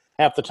this?"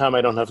 Half the time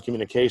I don't have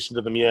communication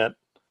to them yet,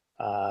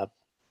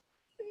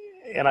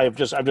 and I've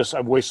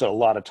wasted a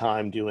lot of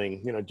time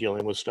dealing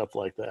with stuff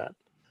like that.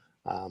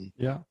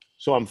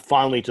 So I'm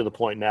finally to the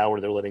point now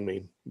where they're letting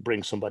me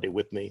bring somebody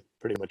with me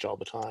pretty much all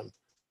the time.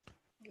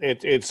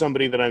 It's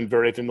somebody that I'm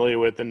very familiar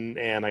with and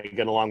I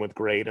get along with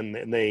great,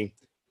 and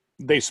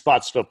they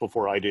spot stuff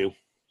before I do,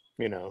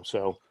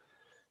 so,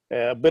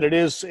 but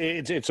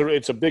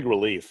it's a big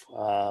relief,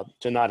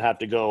 to not have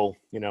to go,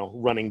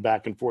 running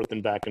back and forth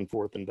and back and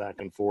forth and back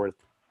and forth,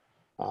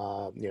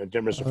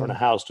 dimmers in front of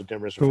house to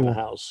dimmers in front of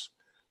house.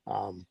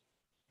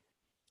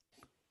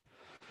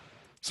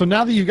 So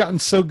now that you've gotten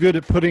so good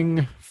at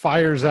putting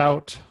fires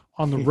out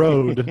on the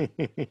road,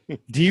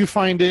 do you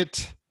find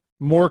it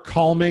more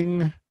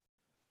calming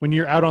when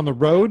you're out on the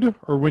road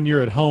or when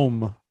you're at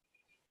home?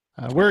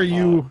 Where are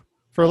you,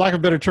 for lack of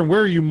a better term,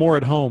 where are you more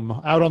at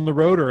home, out on the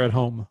road or at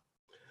home?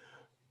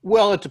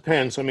 Well, it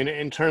depends. I mean,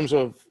 in terms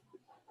of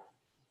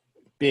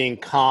being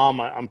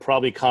calm, I'm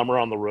probably calmer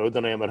on the road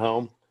than I am at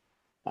home.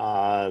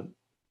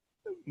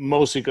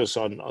 Mostly because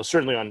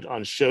certainly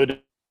on show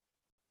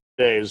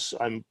days,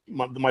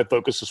 my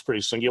focus is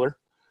pretty singular.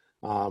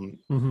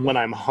 When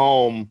I'm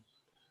home,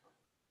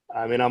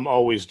 I mean, I'm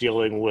always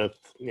dealing with,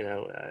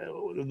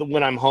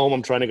 when I'm home,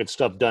 I'm trying to get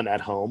stuff done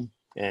at home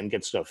and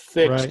get stuff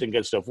fixed and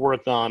get stuff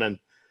worked on. And,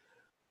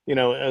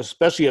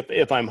 especially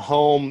if I'm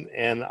home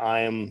and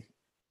I'm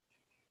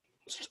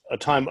a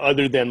time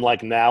other than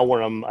like now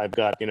where I've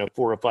got,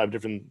 4 or 5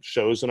 different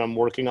shows that I'm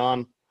working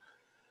on,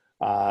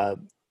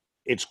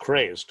 it's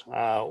crazed.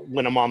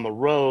 When I'm on the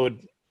road,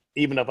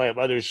 even if I have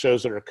other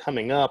shows that are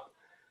coming up,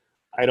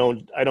 I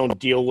don't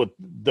deal with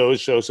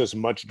those shows as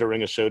much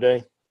during a show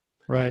day.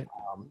 Right.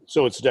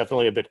 So it's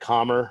definitely a bit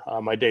calmer.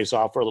 My days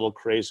off are a little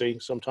crazy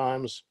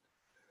sometimes,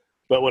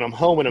 but when I'm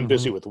home and I'm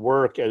busy with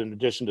work, and in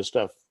addition to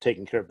stuff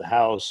taking care of the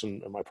house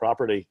and my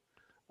property,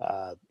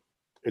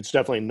 it's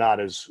definitely not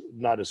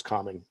as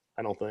calming,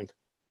 I don't think.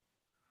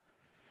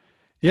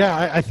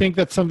 Yeah, I think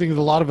that's something that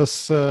a lot of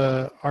us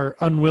are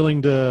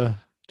unwilling to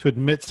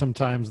admit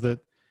sometimes, that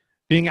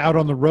being out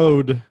on the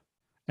road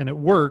and at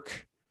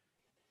work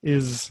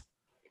is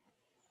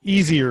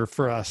easier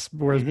for us,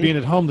 whereas being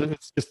at home,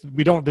 it's just,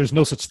 there's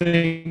no such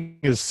thing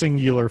as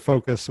singular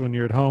focus when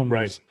you're at home.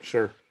 Right.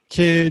 Sure.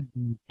 Kid,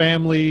 and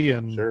family,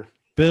 and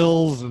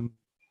bills, and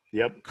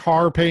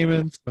car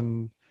payments,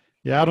 and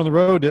out on the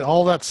road,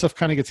 all that stuff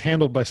kind of gets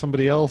handled by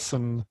somebody else.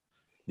 And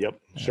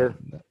sure.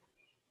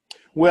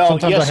 Well,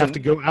 sometimes I have to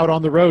go out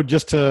on the road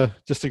just to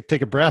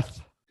take a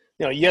breath.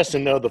 Yes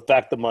and no. The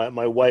fact that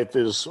my wife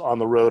is on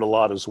the road a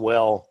lot as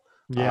well.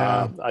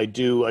 Yeah, I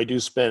do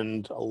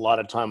spend a lot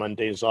of time on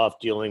days off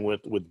dealing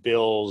with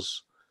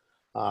bills.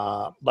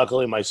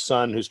 Luckily, my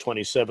son, who's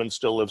 27,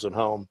 still lives at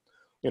home.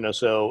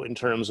 So in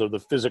terms of the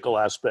physical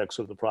aspects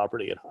of the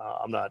property,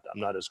 I'm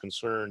not as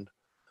concerned.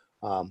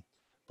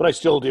 But I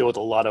still deal with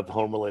a lot of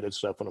home related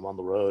stuff when I'm on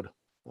the road,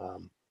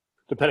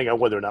 depending on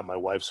whether or not my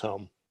wife's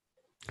home.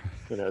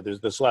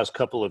 There's this last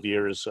couple of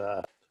years,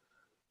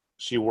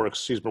 she's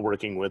been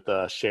working with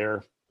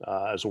Cher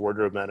as a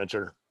wardrobe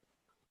manager.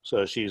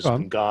 So she's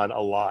been gone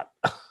a lot.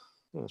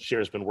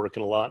 Cher's been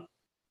working a lot.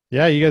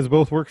 Yeah, you guys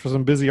both work for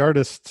some busy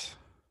artists.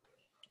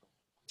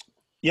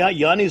 Yeah,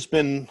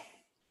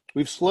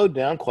 we've slowed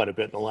down quite a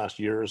bit in the last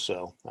year or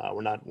so.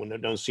 We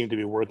don't seem to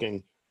be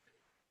working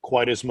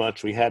quite as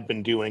much. We had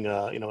been doing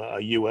a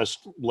U.S.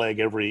 leg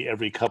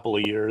every couple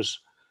of years.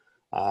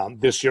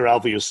 This year,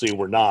 obviously,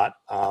 we're not.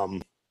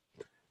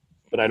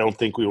 But I don't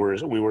think we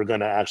were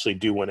going to actually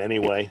do one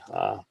anyway.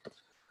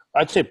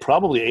 I'd say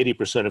probably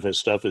 80% of his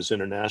stuff is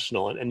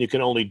international, and you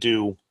can only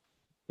do,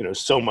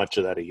 so much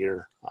of that a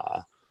year.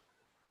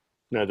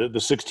 The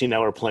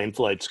 16-hour plane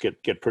flights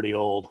get pretty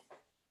old.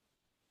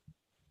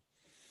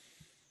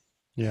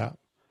 Yeah.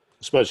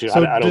 Especially,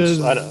 so I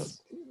don't.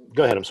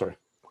 Go ahead. I'm sorry.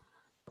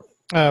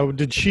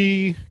 Did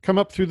she come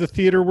up through the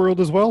theater world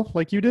as well,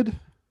 like you did?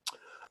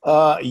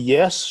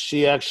 Yes,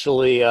 she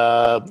actually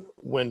has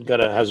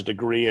a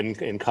degree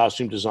in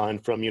costume design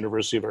from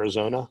University of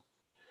Arizona.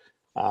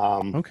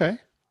 Okay.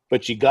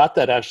 But she got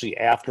that actually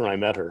after I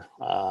met her.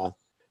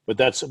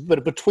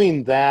 But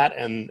between that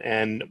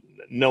and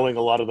knowing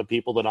a lot of the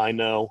people that I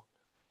know,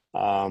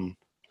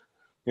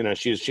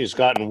 she's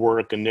gotten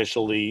work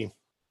initially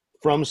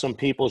from some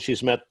people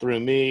she's met through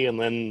me, and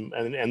then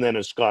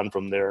it's gone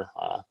from there.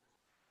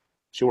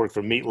 She worked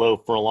for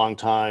Meatloaf for a long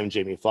time,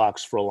 Jamie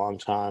Foxx for a long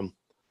time,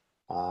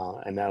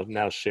 and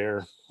now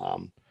Cher.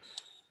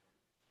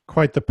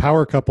 Quite the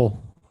power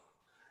couple.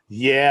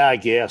 Yeah, I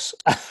guess.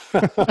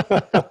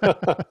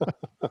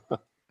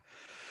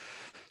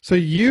 So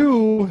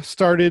you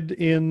started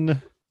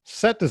in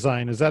set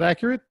design. Is that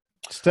accurate?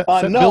 Set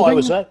No,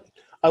 building?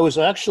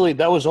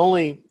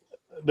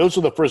 those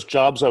were the first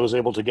jobs I was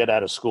able to get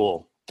out of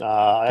school.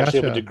 I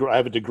actually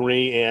have a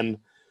degree in,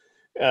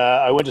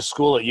 I went to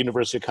school at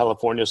University of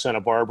California, Santa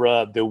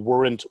Barbara. There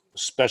weren't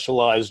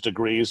specialized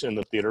degrees in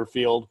the theater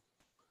field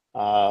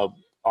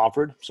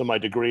offered. So my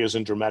degree is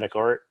in dramatic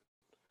art.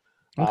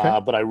 Okay.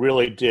 But I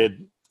really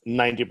did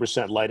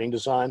 90% lighting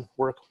design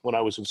work when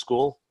I was in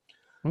school.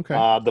 Okay.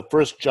 The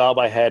first job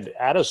I had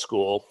out of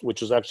school,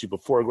 which was actually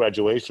before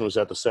graduation, was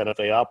at the Santa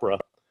Fe Opera,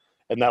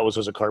 and that was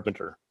as a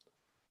carpenter.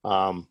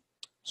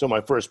 So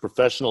my first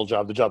professional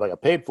job, the job I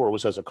got paid for,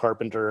 was as a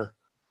carpenter.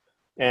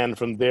 And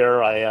from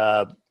there,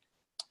 I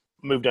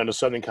moved down to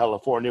Southern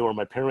California where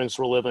my parents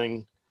were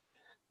living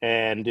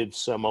and did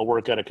some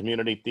work at a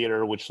community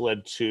theater, which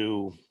led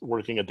to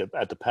working at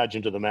the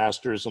Pageant of the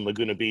Masters in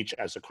Laguna Beach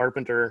as a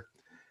carpenter,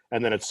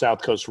 and then at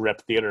South Coast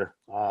Rep Theater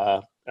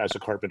as a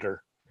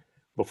carpenter.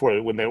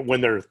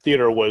 When their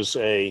theater was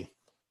a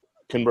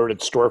converted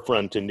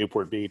storefront in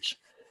Newport Beach.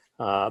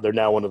 They're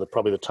now one of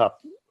probably the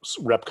top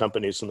rep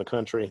companies in the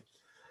country.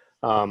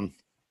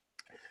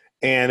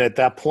 And at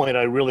that point,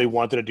 I really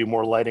wanted to do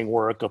more lighting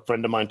work. A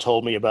friend of mine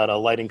told me about a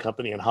lighting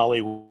company in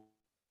Hollywood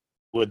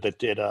that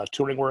did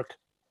touring work.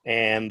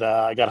 And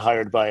I got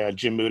hired by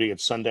Jim Moody at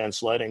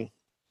Sundance Lighting,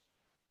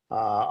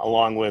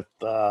 along with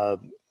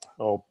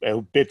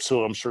Bits,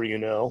 who I'm sure you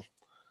know,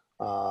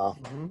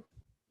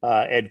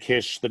 Ed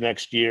Kish the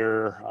next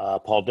year,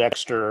 Paul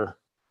Dexter,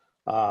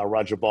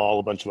 Roger Ball,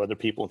 a bunch of other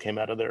people came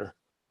out of there.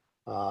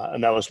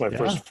 And that was my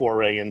first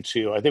foray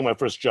into, I think my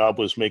first job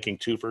was making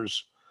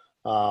twofers.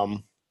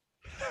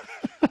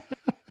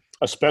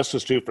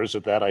 Asbestos twofers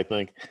at that, I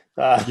think.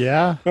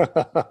 Yeah.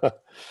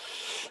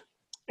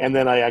 And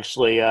then I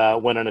actually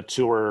went on a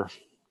tour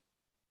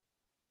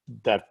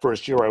that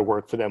first year I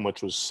worked for them,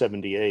 which was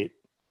 78.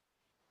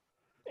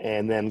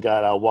 And then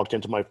walked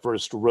into my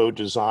first road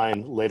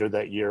design later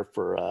that year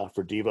for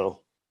Devo.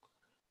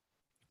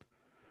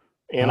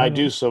 And I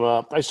do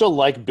some, I still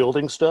like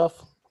building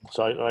stuff.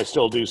 So I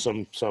still do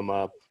some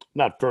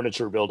not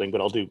furniture building,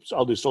 but I'll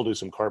still do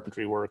some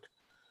carpentry work.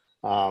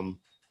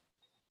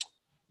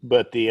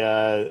 But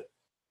the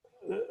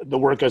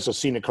work as a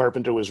scenic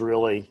carpenter was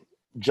really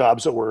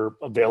jobs that were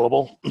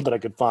available that I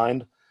could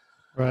find.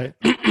 Right.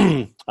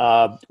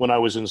 When I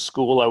was in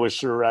school, I was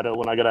sure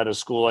when I got out of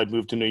school, I'd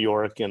move to New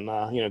York and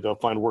go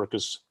find work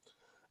as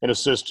an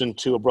assistant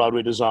to a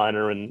Broadway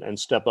designer and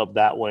step up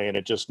that way. And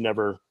it just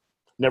never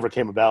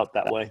came about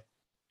that way.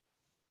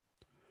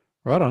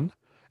 Right on.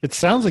 It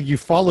sounds like you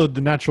followed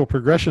the natural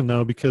progression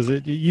though, because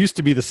it used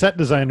to be the set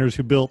designers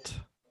who built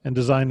and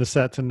designed the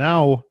sets, and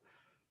now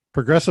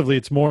progressively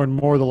it's more and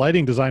more the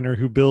lighting designer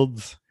who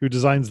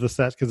designs the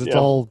set, because it's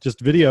all just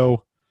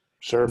video.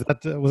 Sure.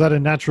 Was that a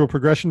natural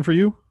progression for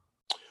you?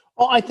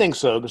 Oh, I think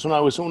so. Because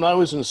when I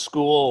was in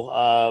school,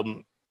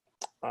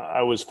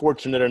 I was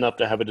fortunate enough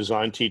to have a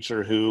design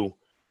teacher who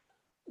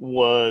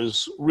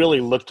was really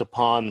looked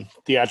upon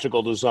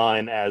theatrical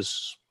design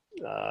as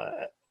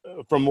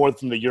from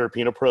the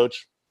European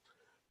approach,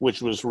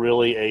 which was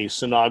really a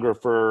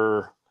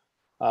scenographer,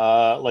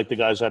 like the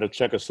guys out of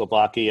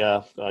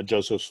Czechoslovakia,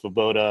 Joseph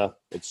Svoboda,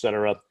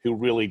 etc., who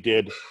really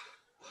did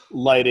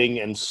lighting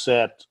and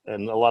set,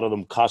 and a lot of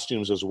them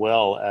costumes as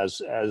well,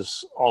 as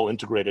all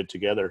integrated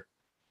together.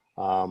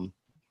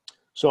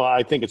 So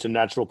I think it's a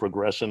natural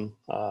progression.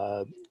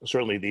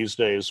 Certainly these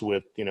days,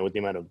 with the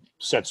amount of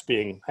sets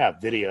have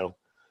video,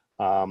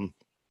 and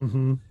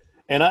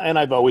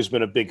I've always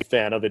been a big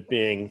fan of it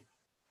being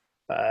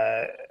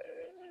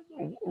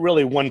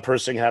really one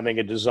person having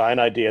a design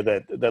idea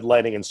that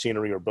lighting and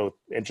scenery are both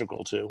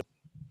integral to.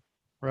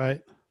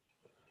 Right.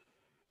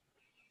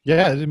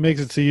 Yeah, it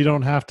makes it so you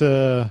don't have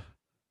to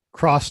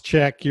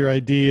cross-check your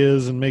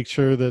ideas and make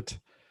sure that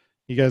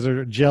you guys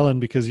are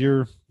gelling, because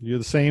you're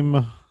the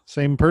same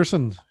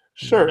person.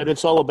 Sure, and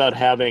it's all about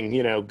having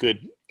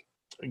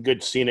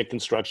good scenic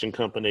construction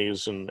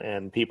companies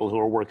and people who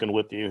are working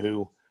with you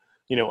who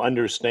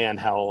understand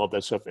how all of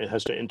that stuff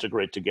has to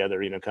integrate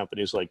together.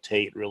 Companies like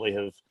Tate really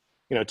have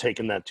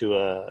taken that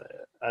to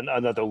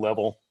another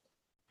level.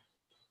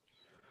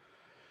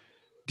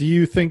 Do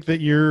you think that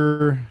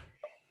your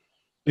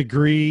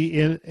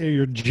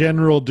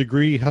general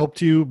degree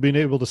helped you being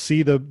able to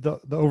see the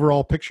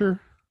overall picture?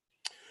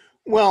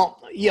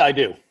 Well, yeah, I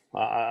do.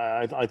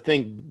 I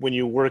think when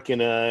you work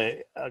in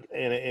a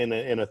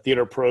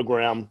theater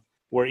program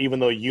where, even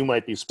though you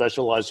might be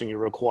specializing, you're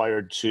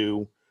required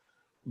to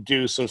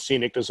do some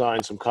scenic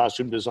design, some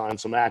costume design,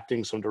 some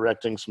acting, some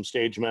directing, some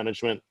stage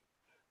management.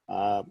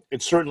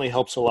 It certainly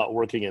helps a lot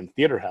working in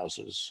theater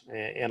houses,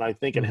 and I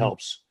think it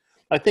helps.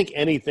 I think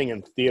anything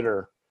in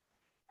theater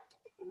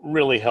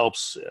really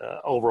helps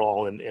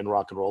overall in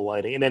rock and roll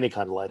lighting, in any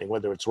kind of lighting,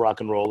 whether it's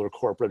rock and roll or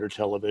corporate or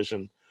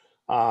television,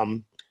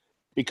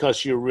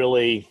 because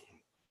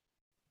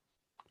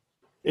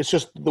it's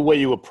just the way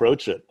you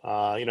approach it,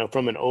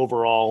 from an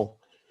overall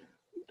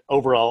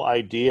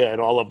idea,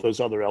 and all of those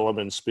other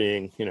elements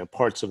being,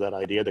 parts of that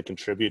idea that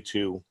contribute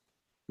to,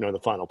 the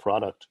final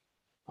product,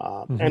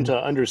 and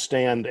to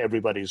understand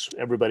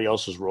everybody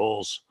else's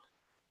roles,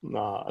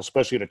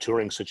 especially in a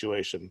touring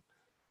situation,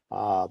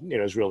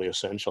 is really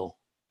essential.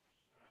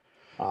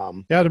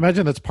 Yeah, I'd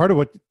imagine that's part of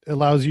what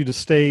allows you to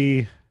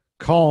stay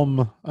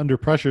calm under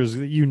pressure, is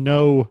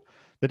that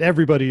that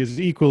everybody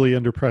is equally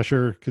under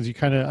pressure, because you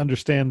kind of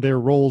understand their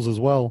roles as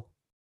well.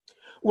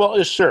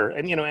 Well, sure.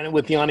 And, and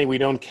with Yanni, we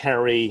don't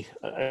carry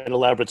an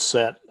elaborate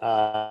set.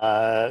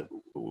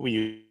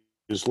 We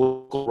use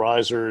local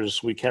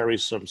risers. We carry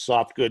some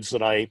soft goods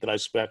that I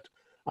spec.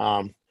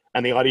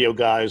 And the audio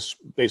guys,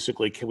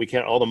 basically, we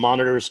can't, all the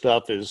monitor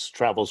stuff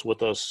travels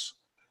with us.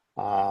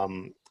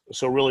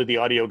 So really the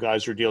audio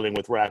guys are dealing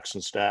with racks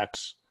and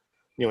stacks,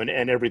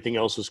 and everything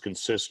else is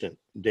consistent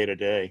day to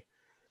day.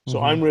 So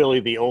I'm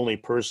really the only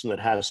person that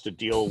has to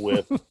deal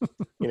with,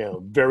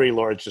 very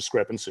large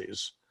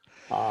discrepancies,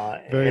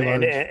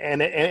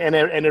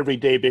 and every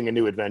day being a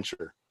new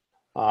adventure.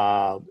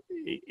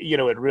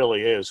 It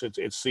really is.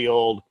 It's the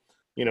old,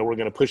 we're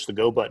going to push the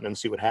go button and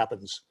see what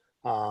happens.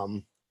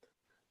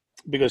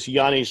 Because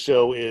Yanni's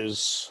show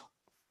is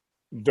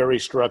very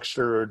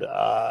structured.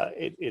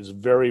 It is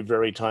very,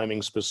 very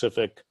timing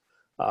specific.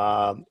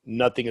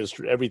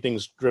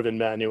 Everything's driven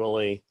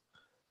manually.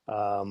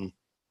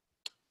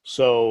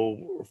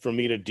 So for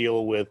me to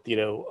deal with,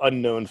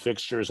 unknown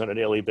fixtures on a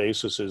daily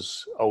basis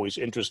is always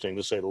interesting,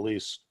 to say the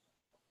least.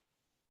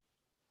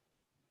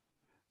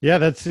 Yeah,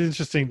 that's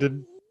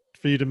interesting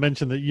for you to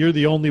mention that you're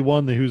the only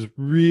one who's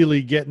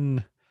really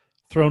getting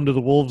thrown to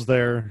the wolves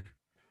there.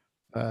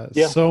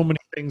 Yeah. So many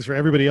things for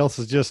everybody else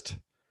is just,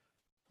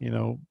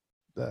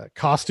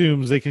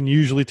 costumes. They can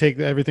usually take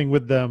everything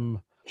with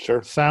them.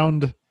 Sure.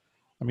 Sound.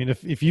 I mean,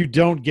 if you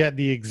don't get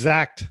the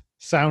exact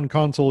sound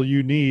console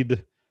you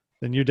need,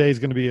 then your day is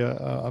going to be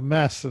a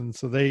mess. And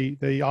so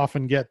they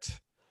often get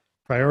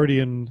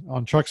priority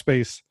on truck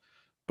space.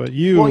 But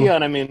Well, yeah,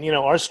 and I mean,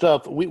 our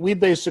stuff, we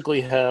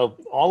basically have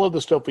all of the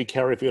stuff we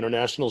carry for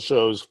international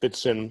shows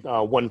fits in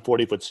one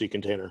 40-foot sea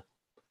container.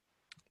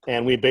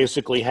 And we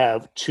basically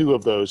have two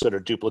of those that are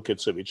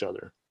duplicates of each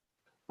other.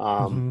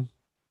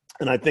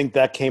 And I think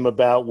that came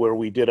about where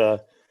we did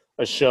a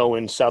show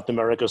in South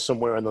America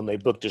somewhere, and then they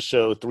booked a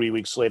show 3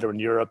 weeks later in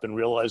Europe and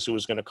realized it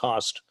was going to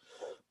cost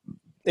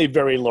a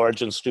very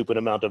large and stupid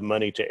amount of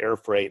money to air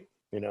freight,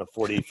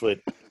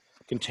 40-foot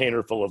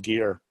container full of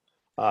gear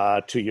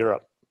to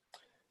Europe.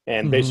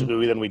 And basically,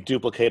 we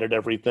duplicated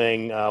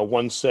everything.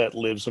 One set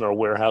lives in our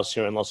warehouse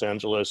here in Los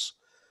Angeles.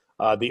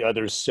 The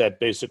other set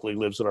basically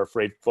lives in our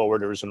freight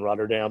forwarders in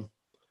Rotterdam.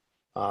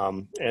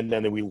 And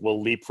then we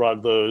will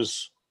leapfrog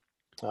those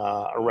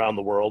around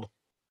the world.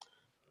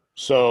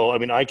 So, I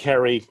mean, I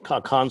carry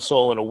a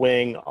console and a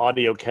wing.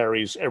 Audio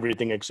carries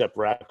everything except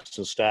racks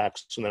and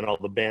stacks, and then all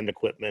the band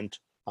equipment,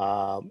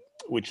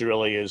 which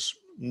really is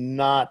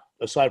not,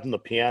 aside from the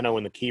piano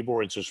and the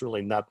keyboards, there's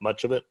really not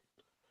much of it.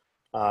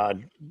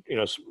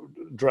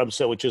 Drum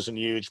set, which isn't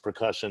huge,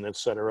 percussion,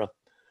 etc.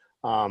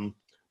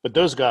 But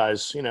those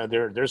guys,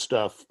 their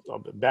stuff,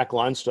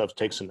 backline stuff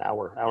takes an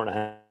hour and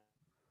a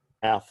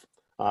half,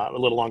 a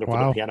little longer for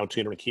the piano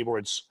tuner and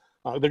keyboards.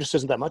 There just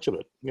isn't that much of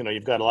it.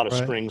 You've got a lot of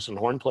strings and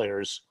horn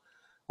players,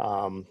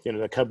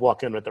 that could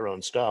walk in with their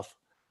own stuff.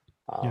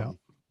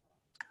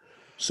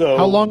 So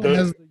how long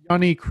has the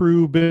Yanni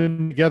crew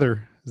been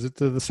together? Is it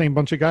the same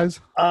bunch of guys?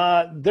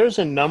 There's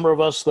a number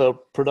of us. The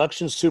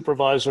production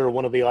supervisor,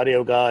 one of the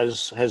audio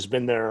guys, has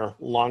been there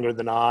longer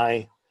than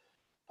I.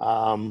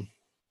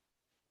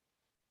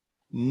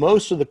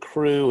 Most of the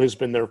crew has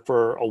been there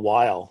for a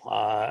while,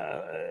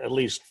 at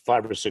least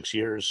 5 or 6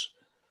 years.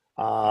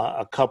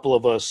 A couple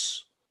of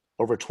us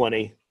over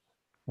 20.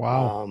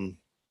 Wow.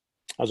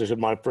 As I said,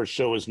 my first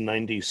show was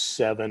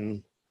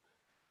 97.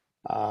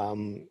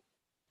 When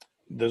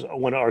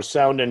our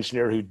sound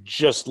engineer, who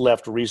just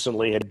left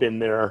recently, had been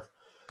there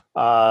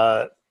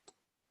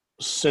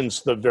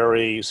since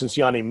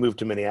Yanni moved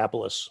to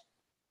Minneapolis,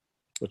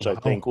 which I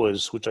think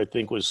was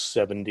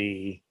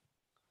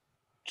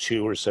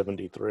 72 or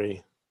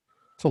 73.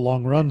 It's a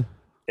long run.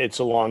 It's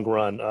a long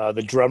run.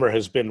 The drummer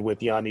has been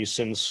with Yanni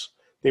since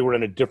they were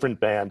in a different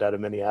band out of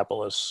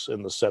Minneapolis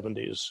in the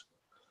 70s.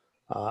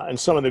 And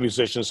some of the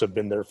musicians have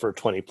been there for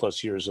 20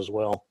 plus years as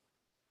well.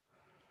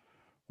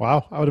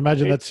 Wow. I would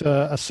imagine that's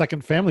a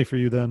second family for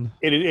you then.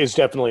 It is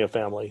definitely a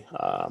family.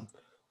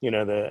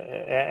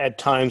 At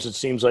times it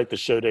seems like the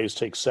show days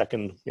take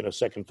second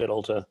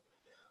fiddle to,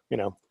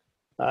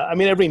 I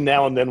mean, every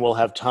now and then we'll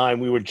have time.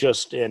 We were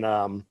just in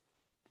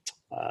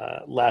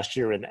last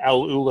year in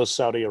Al Ula,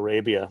 Saudi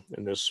Arabia,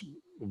 in this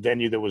brand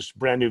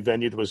new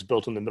venue that was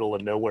built in the middle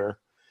of nowhere.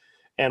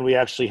 And we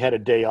actually had a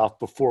day off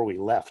before we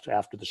left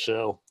after the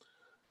show.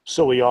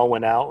 So we all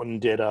went out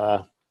and did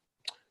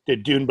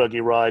dune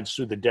buggy rides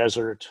through the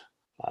desert,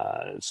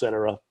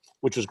 etc.,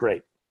 which was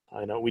great.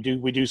 I know we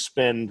do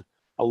spend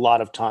a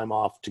lot of time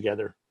off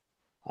together,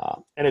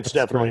 and it's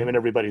definitely great. I mean,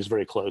 everybody's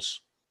very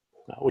close,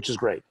 which is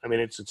great. I mean,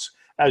 it's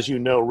as you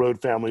know,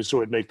 road families,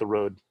 so it make the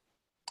road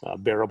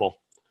bearable,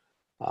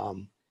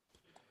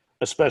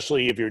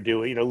 especially if you're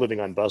doing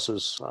living on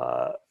buses.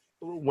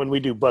 When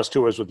we do bus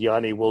tours with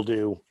Yanni, we'll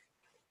do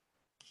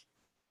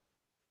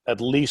at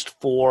least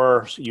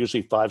 4,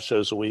 usually 5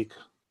 shows a week,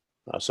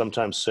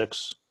 sometimes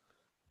 6.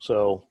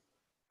 So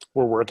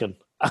we're working.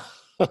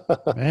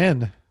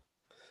 Man,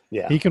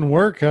 yeah, he can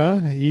work, huh?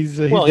 He's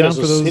down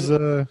for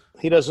those.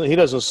 He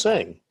doesn't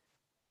sing,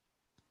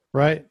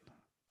 right?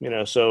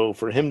 So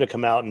for him to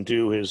come out and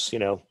do his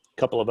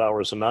couple of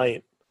hours a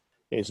night,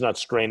 he's not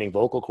straining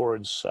vocal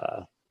cords.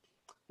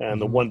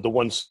 And the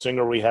one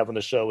singer we have on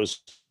the show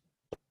is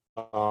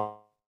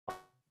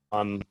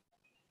on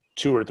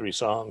 2 or 3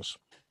 songs.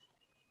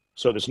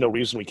 So there's no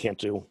reason we can't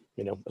do,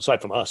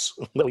 aside from us,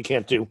 that we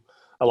can't do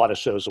a lot of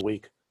shows a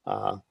week.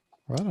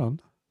 Right on.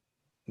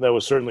 That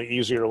was certainly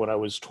easier when I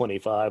was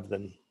 25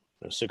 than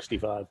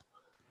 65.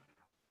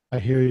 I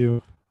hear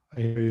you.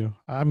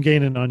 I'm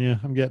gaining on you.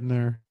 I'm getting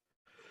there.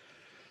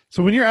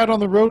 So when you're out on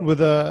the road with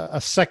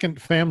a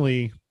second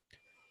family,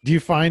 do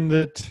you find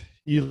that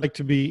you like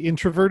to be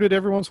introverted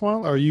every once in a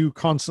while? Or are you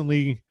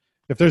constantly,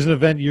 if there's an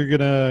event, you're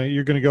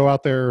gonna go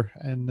out there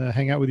and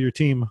hang out with your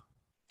team?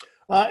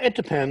 It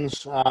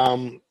depends.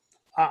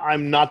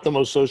 I'm not the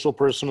most social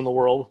person in the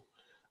world.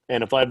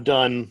 And if I've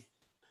done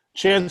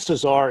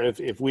chances are,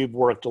 if we've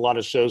worked a lot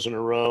of shows in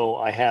a row,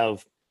 I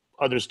have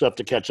other stuff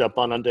to catch up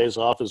on days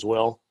off as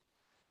well.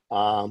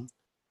 Um,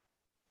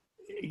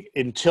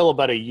 until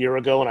about a year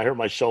ago when I hurt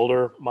my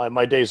shoulder,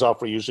 my days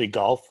off were usually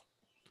golf.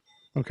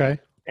 Okay.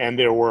 And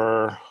there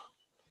were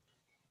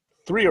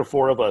 3 or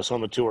 4 of us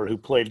on the tour who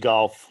played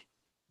golf,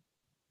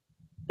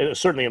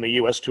 certainly in the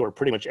U.S. tour,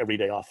 pretty much every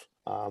day off,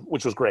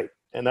 which was great.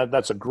 And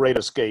that's a great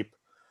escape.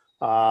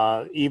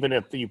 Even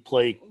if you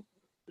play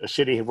a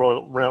shitty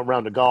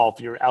round of golf,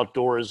 you're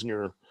outdoors and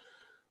you're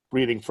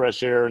breathing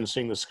fresh air and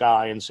seeing the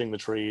sky and seeing the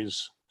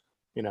trees,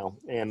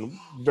 and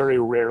very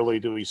rarely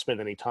do we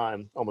spend any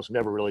time, almost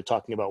never really,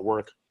 talking about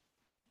work.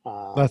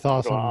 That's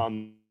awesome.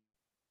 On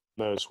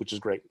those, which is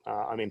great.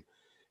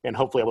 And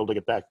hopefully I'll be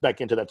able to get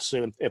back into that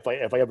soon if I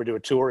ever do a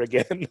tour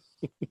again.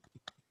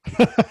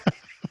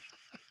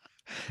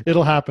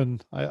 It'll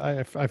happen.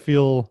 I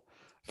feel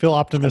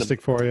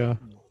optimistic for you.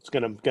 It's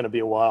gonna be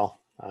a while.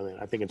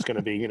 I think it's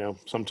gonna be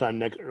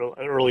sometime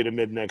early to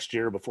mid next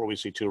year before we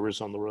see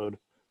tourists on the road.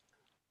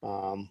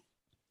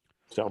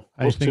 So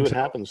we'll see what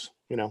happens.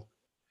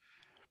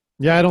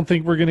 Yeah, I don't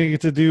think we're gonna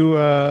get to do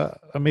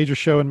a major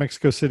show in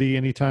Mexico City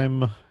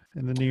anytime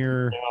in the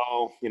near.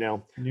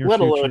 No, near let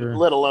future.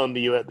 alone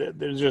the U.S.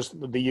 There's just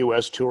the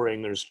U.S.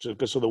 touring. There's just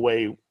because of the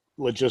way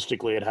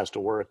logistically it has to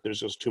work. There's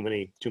just too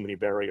many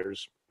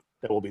barriers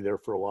that will be there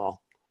for a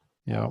while.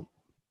 Yeah.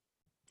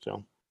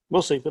 So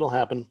we'll see if it'll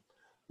happen.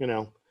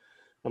 At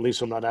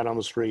least I'm not out on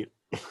the street.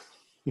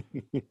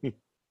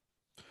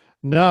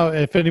 No,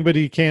 if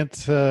anybody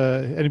can't,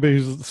 anybody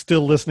who's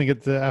still listening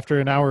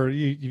after an hour,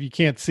 you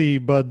can't see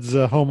Bud's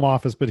home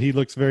office, but he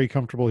looks very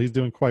comfortable. He's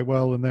doing quite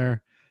well in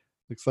there.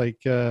 Looks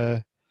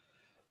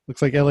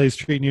like LA's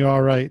treating you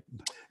all right.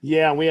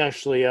 Yeah, we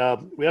actually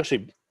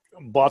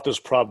bought this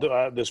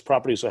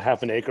property. It's a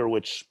half an acre,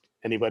 which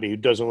anybody who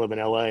doesn't live in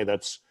LA,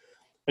 that's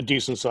a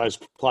decent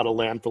sized plot of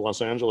land for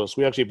Los Angeles.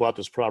 We actually bought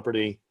this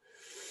property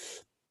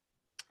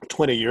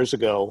 20 years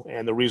ago,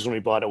 and the reason we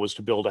bought it was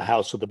to build a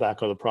house at the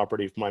back of the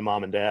property for my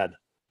mom and dad,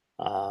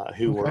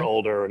 who were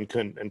older and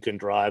couldn't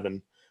drive,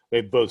 and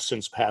they've both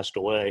since passed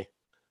away.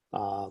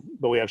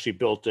 But we actually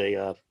built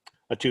a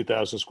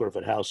 2,000 square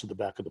foot house at the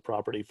back of the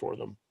property for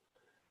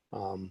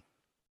them.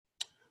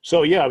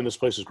 So yeah, this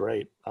place is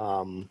great.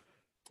 And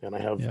I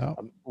have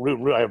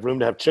room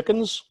to have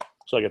chickens,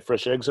 so I get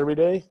fresh eggs every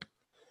day.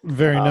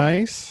 Very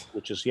nice.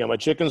 Which is, my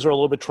chickens are a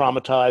little bit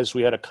traumatized.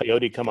 We had a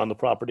coyote come on the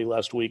property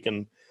last week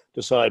and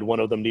decide one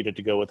of them needed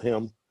to go with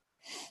him.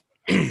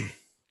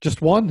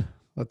 Just one?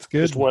 That's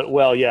good. Just one.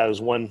 Well, yeah,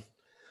 there's one.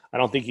 I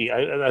don't think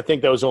I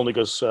think that was only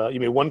because, you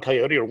mean one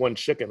coyote or one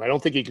chicken? I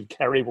don't think he could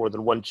carry more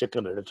than one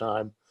chicken at a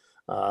time.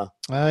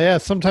 Yeah,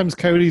 sometimes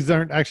coyotes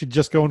aren't actually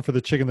just going for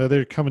the chicken, though.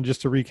 They're coming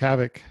just to wreak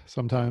havoc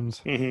sometimes.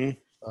 Mm-hmm.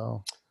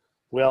 So.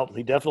 Well,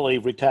 he definitely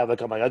wreaked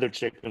havoc on my other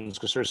chickens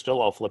because they're still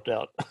all flipped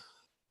out.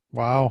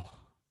 Wow.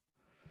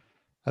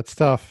 That's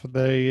tough.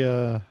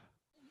 They'll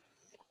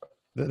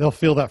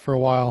feel that for a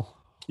while.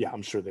 Yeah,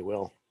 I'm sure they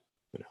will.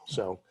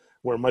 So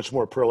we're much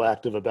more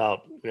proactive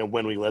about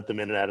when we let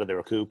them in and out of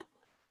their coop,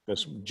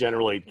 because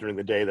generally during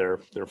the day they're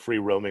free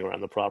roaming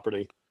around the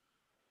property.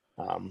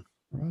 Right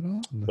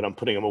on. But I'm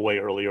putting them away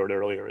earlier and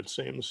earlier, it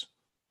seems.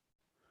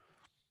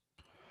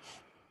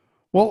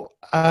 Well,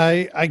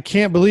 I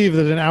can't believe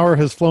that an hour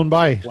has flown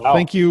by. Wow.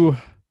 Thank you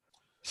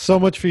so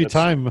much for your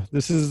time.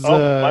 This is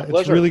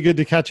it's really good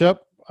to catch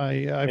up.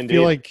 I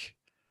feel like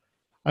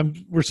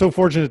we're so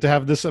fortunate to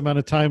have this amount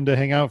of time to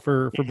hang out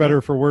for better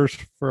or for worse,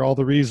 for all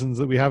the reasons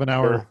that we have an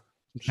hour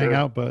to hang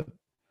out. But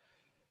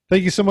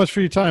thank you so much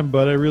for your time,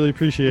 bud. I really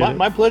appreciate it.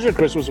 My pleasure,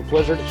 Chris. It was a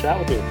pleasure to chat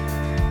with you.